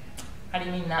prepared. How do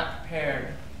you mean not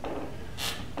prepared?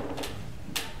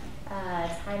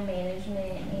 Time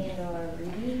management and or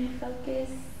reading focus.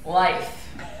 Life,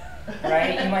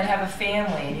 right? You might have a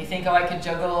family and you think, oh, I could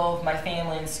juggle my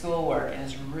family and schoolwork, and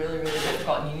it's really, really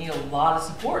difficult, and you need a lot of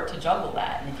support to juggle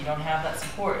that. And if you don't have that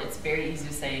support, it's very easy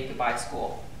to say goodbye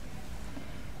school.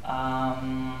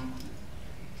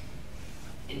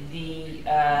 The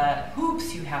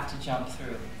hoops you have to jump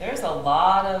through. There's a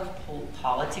lot of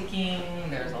politicking,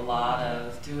 there's a lot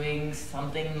of doing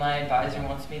something my advisor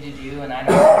wants me to do and I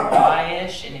don't know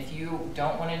why-ish, and if you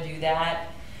don't want to do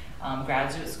that,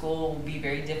 graduate school will be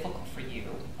very difficult for you.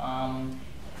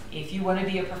 If you want to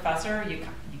be a professor, you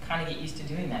kind of get used to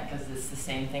doing that because it's the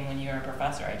same thing when you're a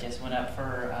professor. I just went up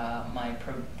for my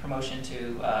promotion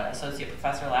to associate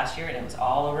professor last year, and it was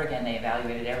all over again. They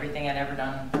evaluated everything I'd ever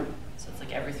done. So it's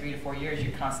like every 3 to 4 years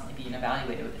you're constantly being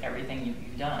evaluated with everything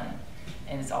you've done.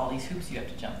 And it's all these hoops you have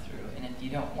to jump through. And if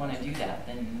you don't want to do that,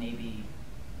 then maybe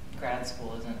grad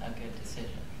school isn't a good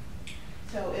decision.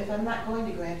 So if I'm not going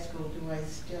to grad school, do I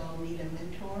still need a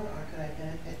mentor, or could I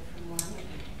benefit from one?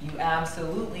 You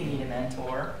absolutely need a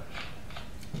mentor,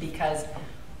 because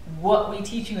what we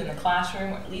teach you in the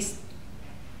classroom, or at least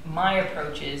my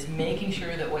approach is making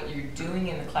sure that what you're doing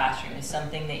in the classroom is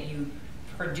something that you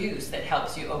produce that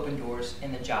helps you open doors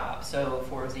in the job. So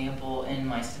for example, in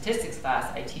my statistics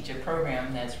class, I teach a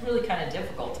program that's really kind of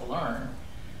difficult to learn.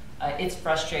 It's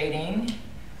frustrating,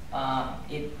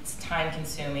 it's time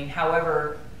consuming.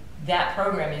 However, that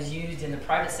program is used in the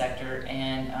private sector,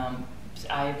 and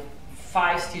I have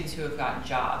 5 students who have gotten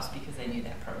jobs because they knew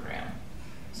that program.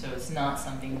 So it's not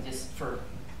something just for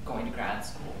going to grad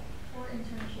school. Or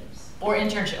internships. Or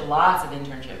internship, lots of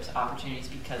internships opportunities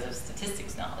because of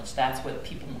statistics knowledge. That's what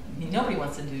people, nobody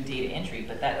wants to do data entry,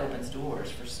 but that opens doors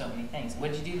for so many things.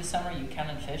 What did you do this summer? You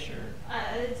counted fish, or?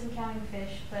 I did some counting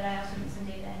fish, but I also did some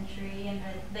data entry, and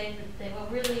they were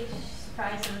really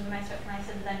surprised when I said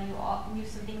that I knew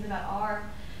some things about R,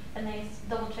 and they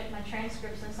double checked my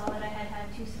transcripts and saw that I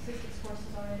had 2 statistics courses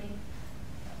already.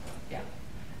 Yeah,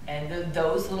 and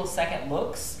those little second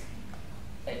looks,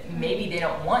 maybe they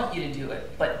don't want you to do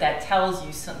it, but that tells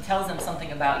them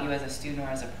something about you as a student or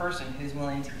as a person who's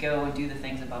willing to go and do the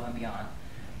things above and beyond,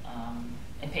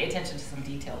 and pay attention to some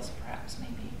details, perhaps,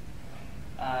 maybe.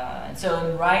 And so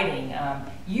in writing,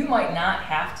 you might not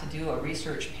have to do a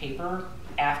research paper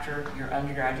after your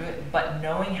undergraduate, but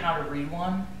knowing how to read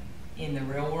one in the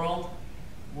real world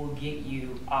will get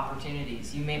you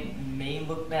opportunities. You may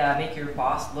look make your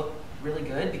boss look really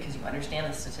good because you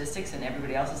understand the statistics, and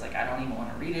everybody else is like, I don't even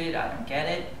want to read it, I don't get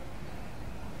it.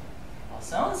 Well,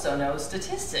 so-and-so knows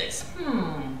statistics.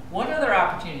 What other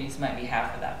opportunities might we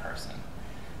have for that person?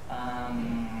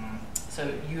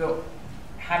 So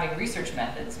having research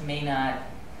methods may not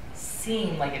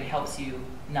seem like it helps you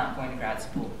not going to grad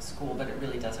school, but it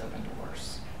really does open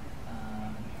doors.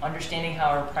 Understanding how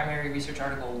our primary research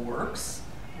article works,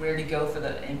 where to go for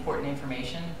the important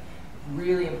information,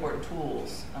 really important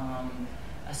tools,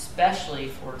 especially,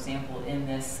 for example, in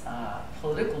this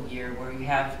political year where you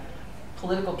have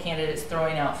political candidates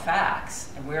throwing out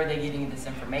facts, and where are they getting this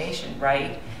information,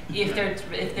 right? If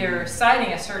they're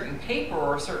citing a certain paper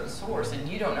or a certain source and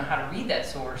you don't know how to read that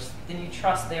source, then you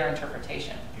trust their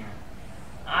interpretation.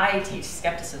 I teach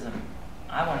skepticism.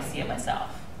 I want to see it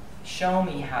myself. Show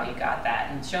me how you got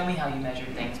that, and show me how you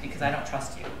measured things, because I don't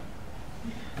trust you.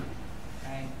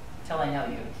 Right? Till I know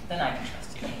you, then I can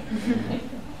trust you.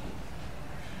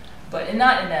 But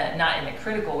not in a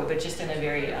critical way, but just in a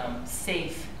very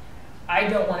safe. I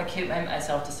don't want to commit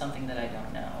myself to something that I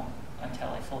don't know until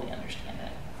I fully understand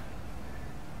it.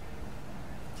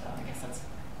 So I guess that's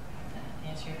that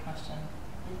answer your question.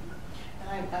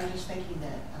 And I'm just thinking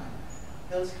that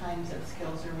those kinds of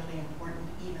skills are really important,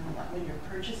 even when you're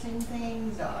purchasing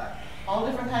things or all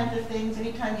different kinds of things.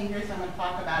 Anytime you hear someone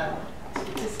talk about a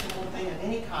statistical thing of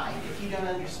any kind, if you don't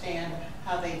understand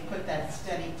how they put that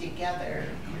study together.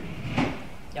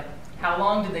 Yep. How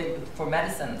long did they, for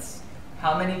medicines,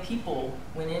 how many people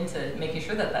went into making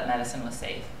sure that that medicine was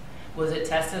safe? Was it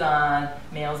tested on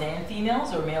males and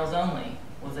females, or males only?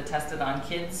 Was it tested on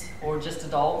kids or just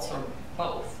adults, or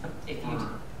both? If you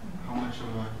how much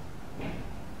of a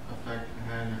effect it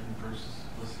had versus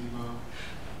placebo?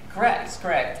 Correct.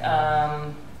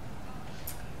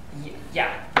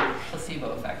 Yeah,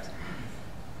 placebo effect.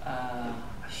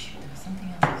 Shoot, there was something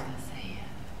else I was going to say.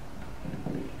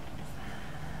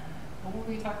 What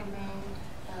were we talking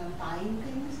about? Buying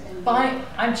things? And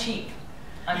I'm cheap.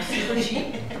 I'm super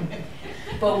cheap.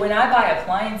 But when I buy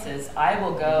appliances, I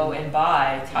will go and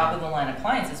buy top-of-the-line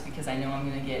appliances because I know I'm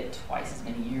going to get twice as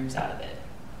many years out of it.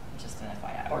 Just an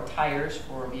FYI. Or tires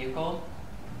for a vehicle.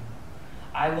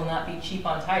 I will not be cheap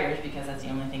on tires because that's the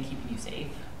only thing keeping you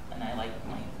safe. And I like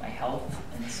my health,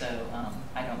 and so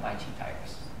I don't buy cheap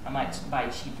tires. I might buy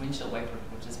cheap windshield wipers,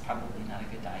 which is probably not a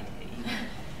good idea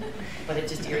either. But it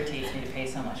just irritates me to pay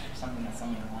so much for something that's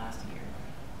only going to last a year.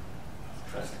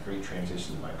 That's the great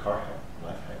transition to my car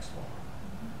life hack school.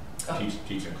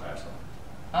 Teaching class.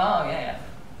 Oh, yeah.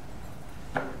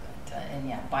 And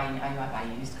yeah, I buy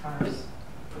used cars,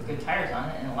 put good tires on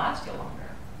it, and it'll last you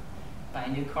longer. Buy a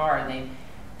new car,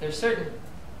 there's certain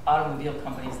automobile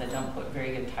companies that don't put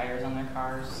very good tires on their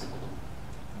cars.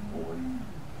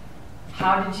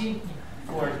 How did you,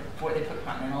 Ford, they put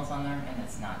Continentals on there, and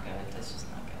it's not good. It's just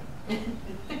not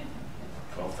good.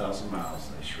 12,000 miles,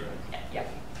 they shred. Yeah.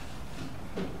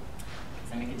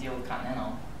 Because they make a deal with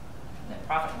Continental, and the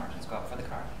profit margins go up for the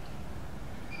car.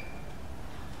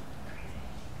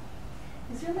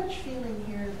 Is there much feeling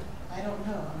here that, I don't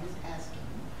know, I'm just asking,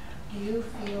 do you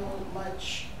feel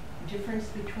much difference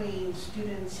between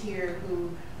students here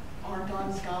who aren't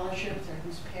on scholarships or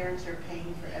whose parents are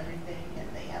paying for everything and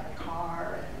they have a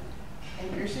car,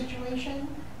 and your situation?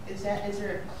 Is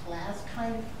there a class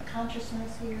kind of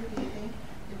consciousness here, do you think?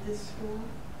 at this school?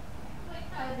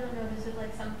 I don't notice it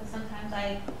like sometimes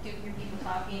I do hear people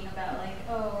talking about like,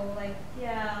 oh, like,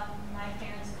 yeah, my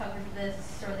parents covered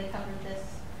this or they covered this.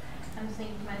 I'm just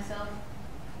thinking to myself,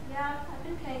 yeah, I've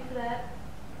been paying for that.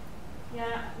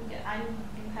 Yeah, you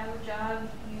have a job,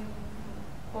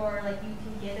 or like you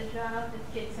can get a job to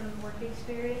get some work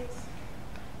experience.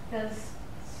 Because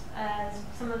as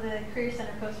some of the Career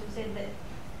Center posters say that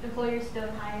employers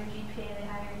don't hire GPA, they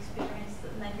hire experience.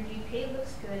 And like your GPA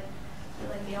looks good, but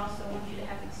like they also want you to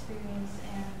have experience,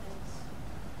 and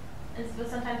but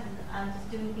sometimes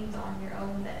just doing things on your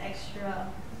own, that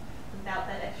extra, without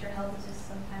that extra help, is just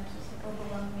sometimes just like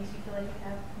overwhelming. Makes you feel like you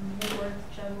have more to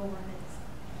juggle when it's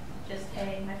just,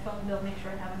 hey, my phone bill, make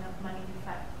sure I have enough money.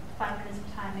 5 minutes of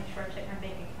time, make sure I check my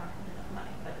bank account for enough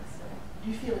money. But it's still. Do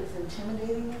you feel it's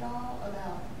intimidating at all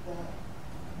about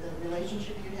the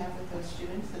relationship you have with those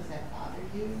students? Does that bother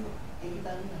you?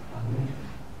 Anybody?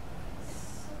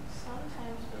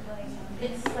 Sometimes, but like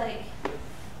it's like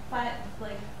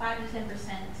 5 to 10%.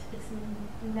 It's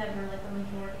never like a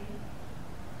majority.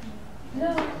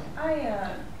 No,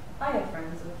 I have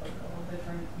friends with like all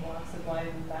different walks of life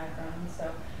and backgrounds,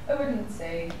 so I wouldn't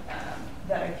say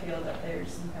that I feel that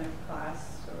there's some kind of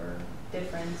class or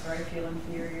difference or I feel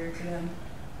inferior to them.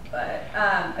 But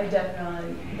I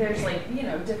definitely, there's like, you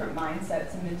know, different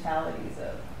mindsets and mentalities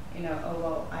of, you know, oh,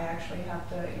 well, I actually have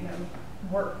to, you know,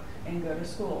 work and go to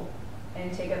school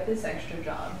and take up this extra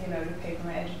job, you know, to pay for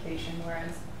my education,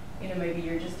 whereas, you know, maybe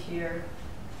you're just here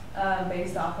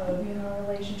based off of, you know, a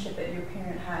relationship that your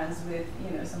parent has with,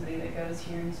 you know, somebody that goes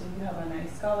here, and so you have a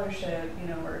nice scholarship, you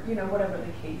know, or, you know, whatever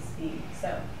the case be.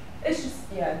 So it's just,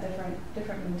 yeah,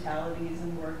 different mentalities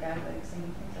and work ethics and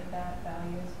things like that,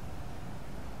 values.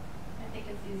 I think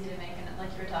it's easy to make, and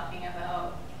like you were talking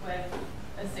about with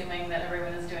assuming that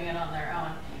everyone is doing it on their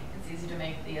own, it's easy to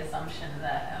make the assumption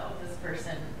that, oh, this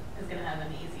person is going to have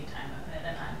an easy time of it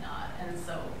and I'm not. And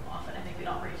so often I think we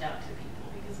don't reach out to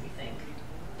people because we think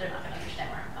they're not going to understand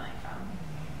where I'm coming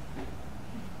from.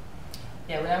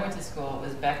 Yeah, when I went to school, it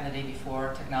was back in the day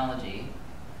before technology,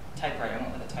 typewriter. I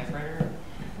went with a typewriter.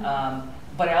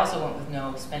 But I also went with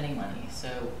no spending money.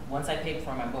 So once I paid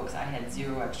for my books, I had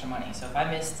 0 extra money. So if I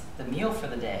missed the meal for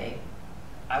the day,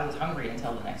 I was hungry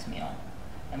until the next meal.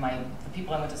 And the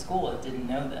people I went to school with didn't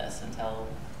know this until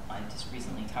I just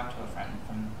recently talked to a friend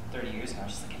from 30 years ago. I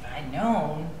was just like, if I had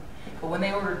known. But when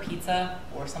they ordered pizza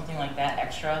or something like that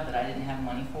extra that I didn't have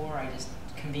money for, I just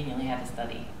conveniently had to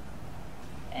study.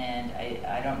 And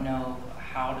I don't know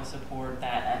how to support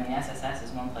that. I mean, SSS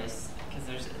is one place,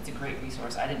 because it's a great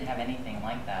resource. I didn't have anything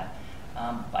like that.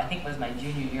 I think it was my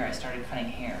junior year I started cutting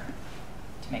hair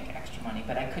to make extra money,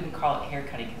 but I couldn't call it hair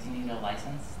cutting because you needed a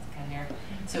license to cut hair.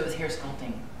 So it was hair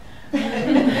sculpting.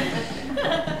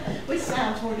 Which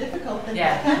sounds more difficult than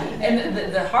yeah. cutting.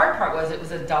 And the hard part was it was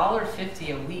 $1.50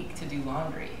 a week to do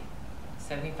laundry,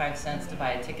 75 cents to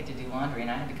buy a ticket to do laundry,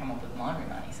 and I had to come up with laundry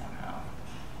money somehow.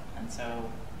 And so,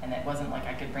 and it wasn't like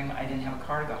I didn't have a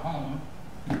car to go home.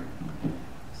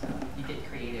 So you get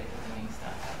creative with doing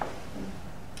stuff.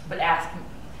 But I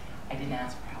didn't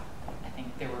ask for help. I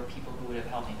think there were people who would have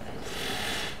helped me, but I just didn't.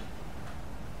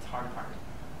 It's a hard part.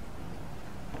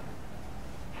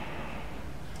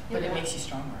 But it makes you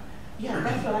stronger. Yeah,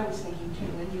 that's what I was thinking too.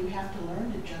 When you have to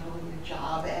learn to juggle your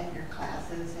job and your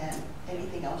classes and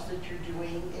anything else that you're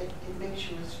doing, it makes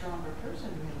you a stronger person,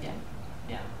 really. Yeah,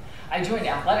 yeah. I joined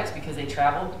athletics because they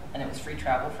traveled, and it was free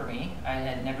travel for me. I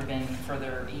had never been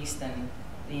further east than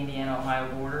the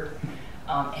Indiana-Ohio border,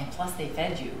 and plus they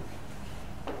fed you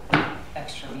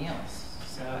extra meals.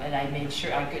 So, and I made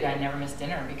sure I never missed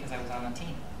dinner because I was on the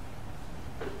team.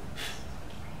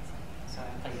 So I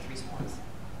played 3 sports.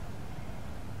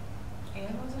 And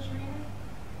was a trainer?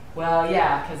 Well,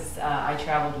 yeah, because I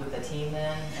traveled with the team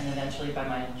then, and eventually by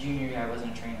my junior year I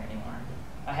wasn't a trainer anymore.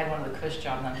 I had one of the cush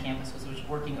jobs on campus, was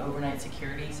working overnight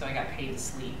security, so I got paid to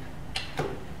sleep.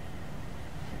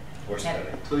 Or study.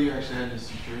 So you actually had to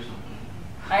secure something.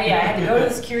 Yeah, I had to go to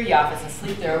the security office and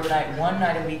sleep there overnight, 1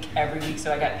 night a week, every week,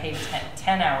 so I got paid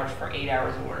 10 hours for 8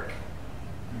 hours of work.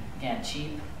 Again,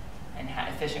 cheap and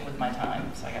efficient with my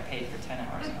time, so I got paid for 10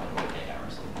 hours and I would work 8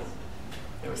 hours.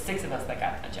 There were 6 of us that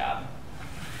got a job.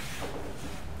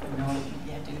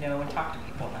 You had to know and talk to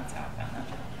people, and that's how I found that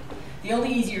job. The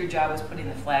only easier job was putting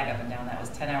the flag up and down. That was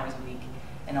 10 hours a week,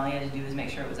 and all you had to do was make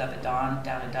sure it was up at dawn,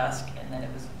 down at dusk, and then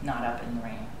it was not up in the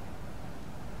rain.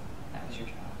 That was your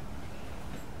job.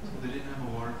 So they didn't have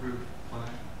a waterproof flag?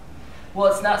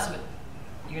 Well, it's not.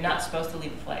 You're not supposed to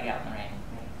leave a flag out in the rain.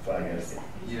 Flag is.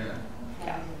 Yeah.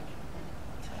 Yeah.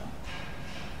 So,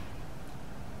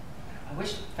 I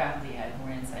wish faculty had more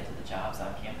insight to the jobs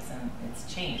on campus, and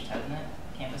it's changed, hasn't it?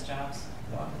 on-campus jobs.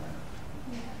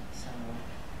 Yeah. So,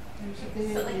 There's a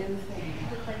big So, like, new thing.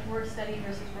 With like work study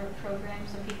versus work program,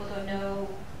 so people don't know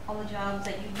all the jobs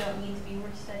that you don't need to be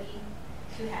work study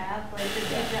to have. Like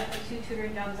the two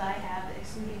tutoring jobs I have,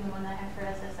 excluding the one I have for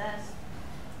SSS,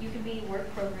 you can be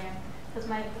work program because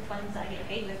the funds I get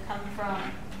paid with come from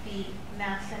the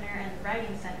math center and the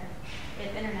writing center.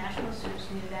 If international students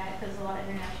knew that, because a lot of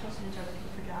international students are looking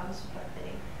for jobs, but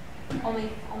they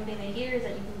only thing they hear is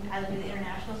that you can either do the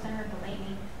international center or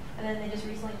Delaney, and then they just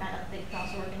recently found out that they can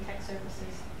also work in tech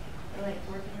services, or like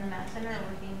working in the math center or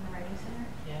working in the writing center.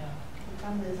 yeah. The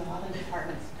problem is a lot of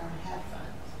departments don't have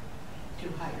funds to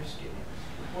hire students,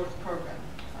 work program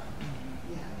funds.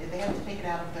 Yeah, they have to take it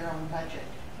out of their own budget,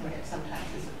 and it sometimes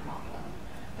is a problem.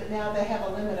 But now they have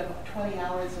a limit of 20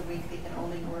 hours a week. They can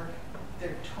only work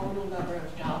their total number of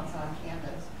jobs on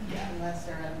campus. Yeah. Unless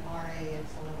they're an RA,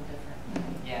 it's a little different.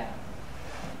 Yeah.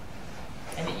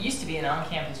 And it used to be an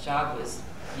on-campus job was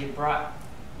you brought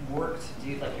work to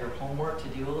do, like your homework to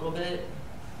do a little bit,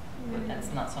 but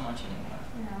that's not so much anymore.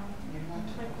 No. You're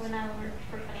not Like when I worked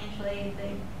for financial aid,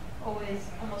 they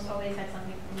almost always had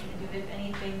something for me to do. If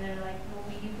anything, they're like, well,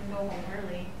 you can go home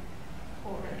early.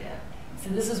 Or Yeah. So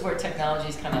this is where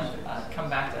technology's kind of come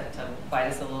back to bite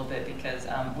us a little bit because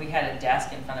we had a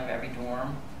desk in front of every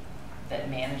dorm that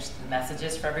managed the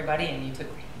messages for everybody, and you took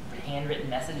handwritten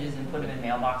messages and put them in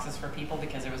mailboxes for people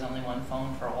because there was only one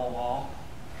phone for a whole wall.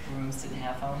 Rooms didn't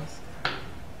have phones.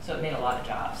 So it made a lot of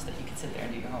jobs that you could sit there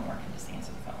and do your homework and just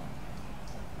answer the phone.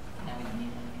 Now we don't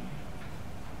need that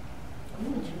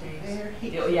anymore.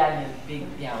 very. Yeah, big,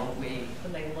 old wave.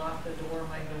 When they locked the door,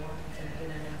 my door, and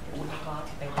then after 2 o'clock,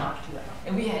 they locked you out.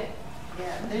 And we had,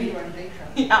 Yeah, then you were in big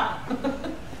trouble. yeah.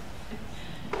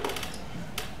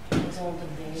 Those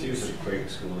olden days. See, it was a great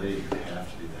school, they didn't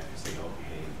have to do that because they all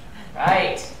behaved.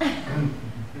 Right.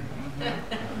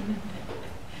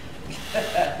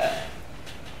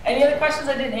 Any other questions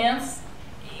I didn't answer?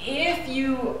 If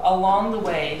you, along the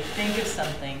way, think of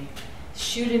something,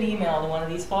 shoot an email to one of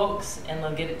these folks and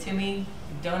they'll get it to me.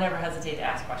 Don't ever hesitate to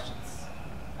ask questions.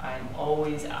 I'm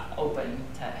always open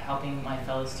to helping my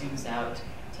fellow students out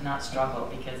to not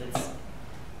struggle because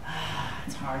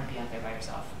it's hard to be out there by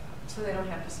yourself. So they don't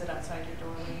have to sit outside your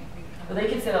door when you come. Well, they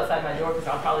can sit outside my door because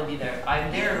I'll probably be there.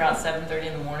 I'm there around 7:30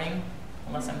 in the morning,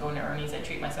 unless I'm going to Ernie's. I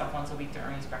treat myself once a week to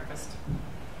Ernie's breakfast.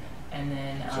 And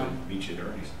then So meet you at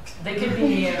Ernie's. they could be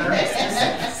me and Ernie's.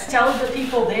 Just tell the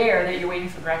people there that you're waiting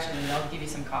for Gretchen, and they'll give you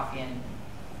some coffee and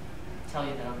tell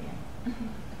you that I'll be in.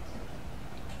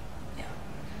 Yeah.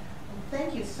 Well,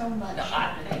 thank you so much. No,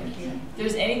 Thank you. if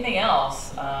there's anything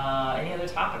else, any other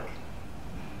topic,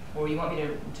 or you want me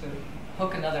to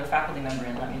hook another faculty member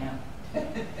in, let me know.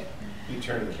 You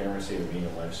turn to the camera and say the meaning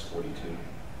of life's 42.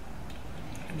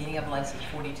 Meaning of life is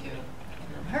 42.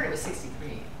 I heard it was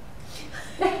 63.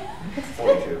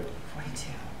 42.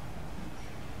 42.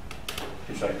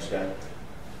 Hitchhiker's Guide.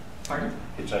 Pardon?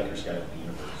 Hitchhiker's Guide to the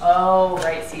Universe. Oh,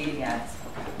 right, see, yes.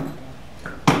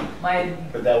 My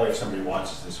But that way, if somebody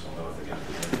watches this, we'll know if they're going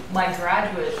to be in. my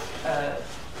graduate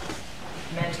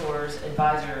mentor's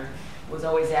advisor was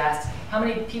always asked, how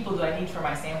many people do I need for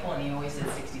my sample? And he always said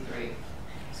 63.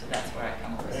 So that's where I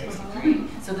come up with 63.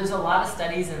 So there's a lot of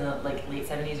studies in the late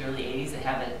 70s, early 80s that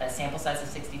have a sample size of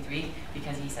 63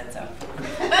 because he said so.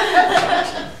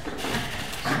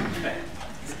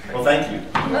 Well, thank you.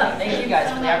 Yeah, thank you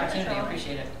guys for the opportunity. I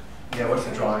appreciate it. Yeah, what's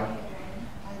the drawing? I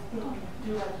think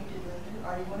do like you did later.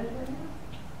 Are you want to do it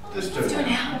now? Just do Do it it.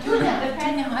 now. Do it now. Do it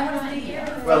now. I don't want to be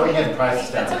here. Well, we can price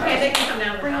it down. That's okay, they can come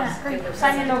down to the Bring house. her,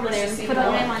 sign it over there, put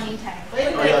a name on name tag. Wait,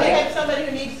 Oh, yeah. we have somebody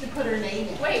who needs to put her name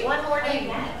in. Wait, one more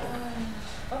name.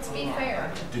 Let's be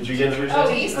fair. Did you get yours? Oh,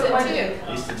 Jesse? Easton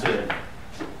too. Easton too.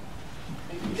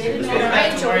 They didn't They don't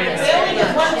ask- have to worry about They only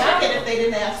get one Yeah. ticket if they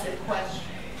didn't ask a question.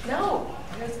 No,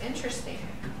 it was interesting.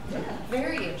 Yeah.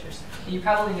 Very interesting. You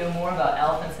probably know more about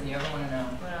elephants than you ever want to know.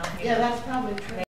 Well, Yeah, that's probably true.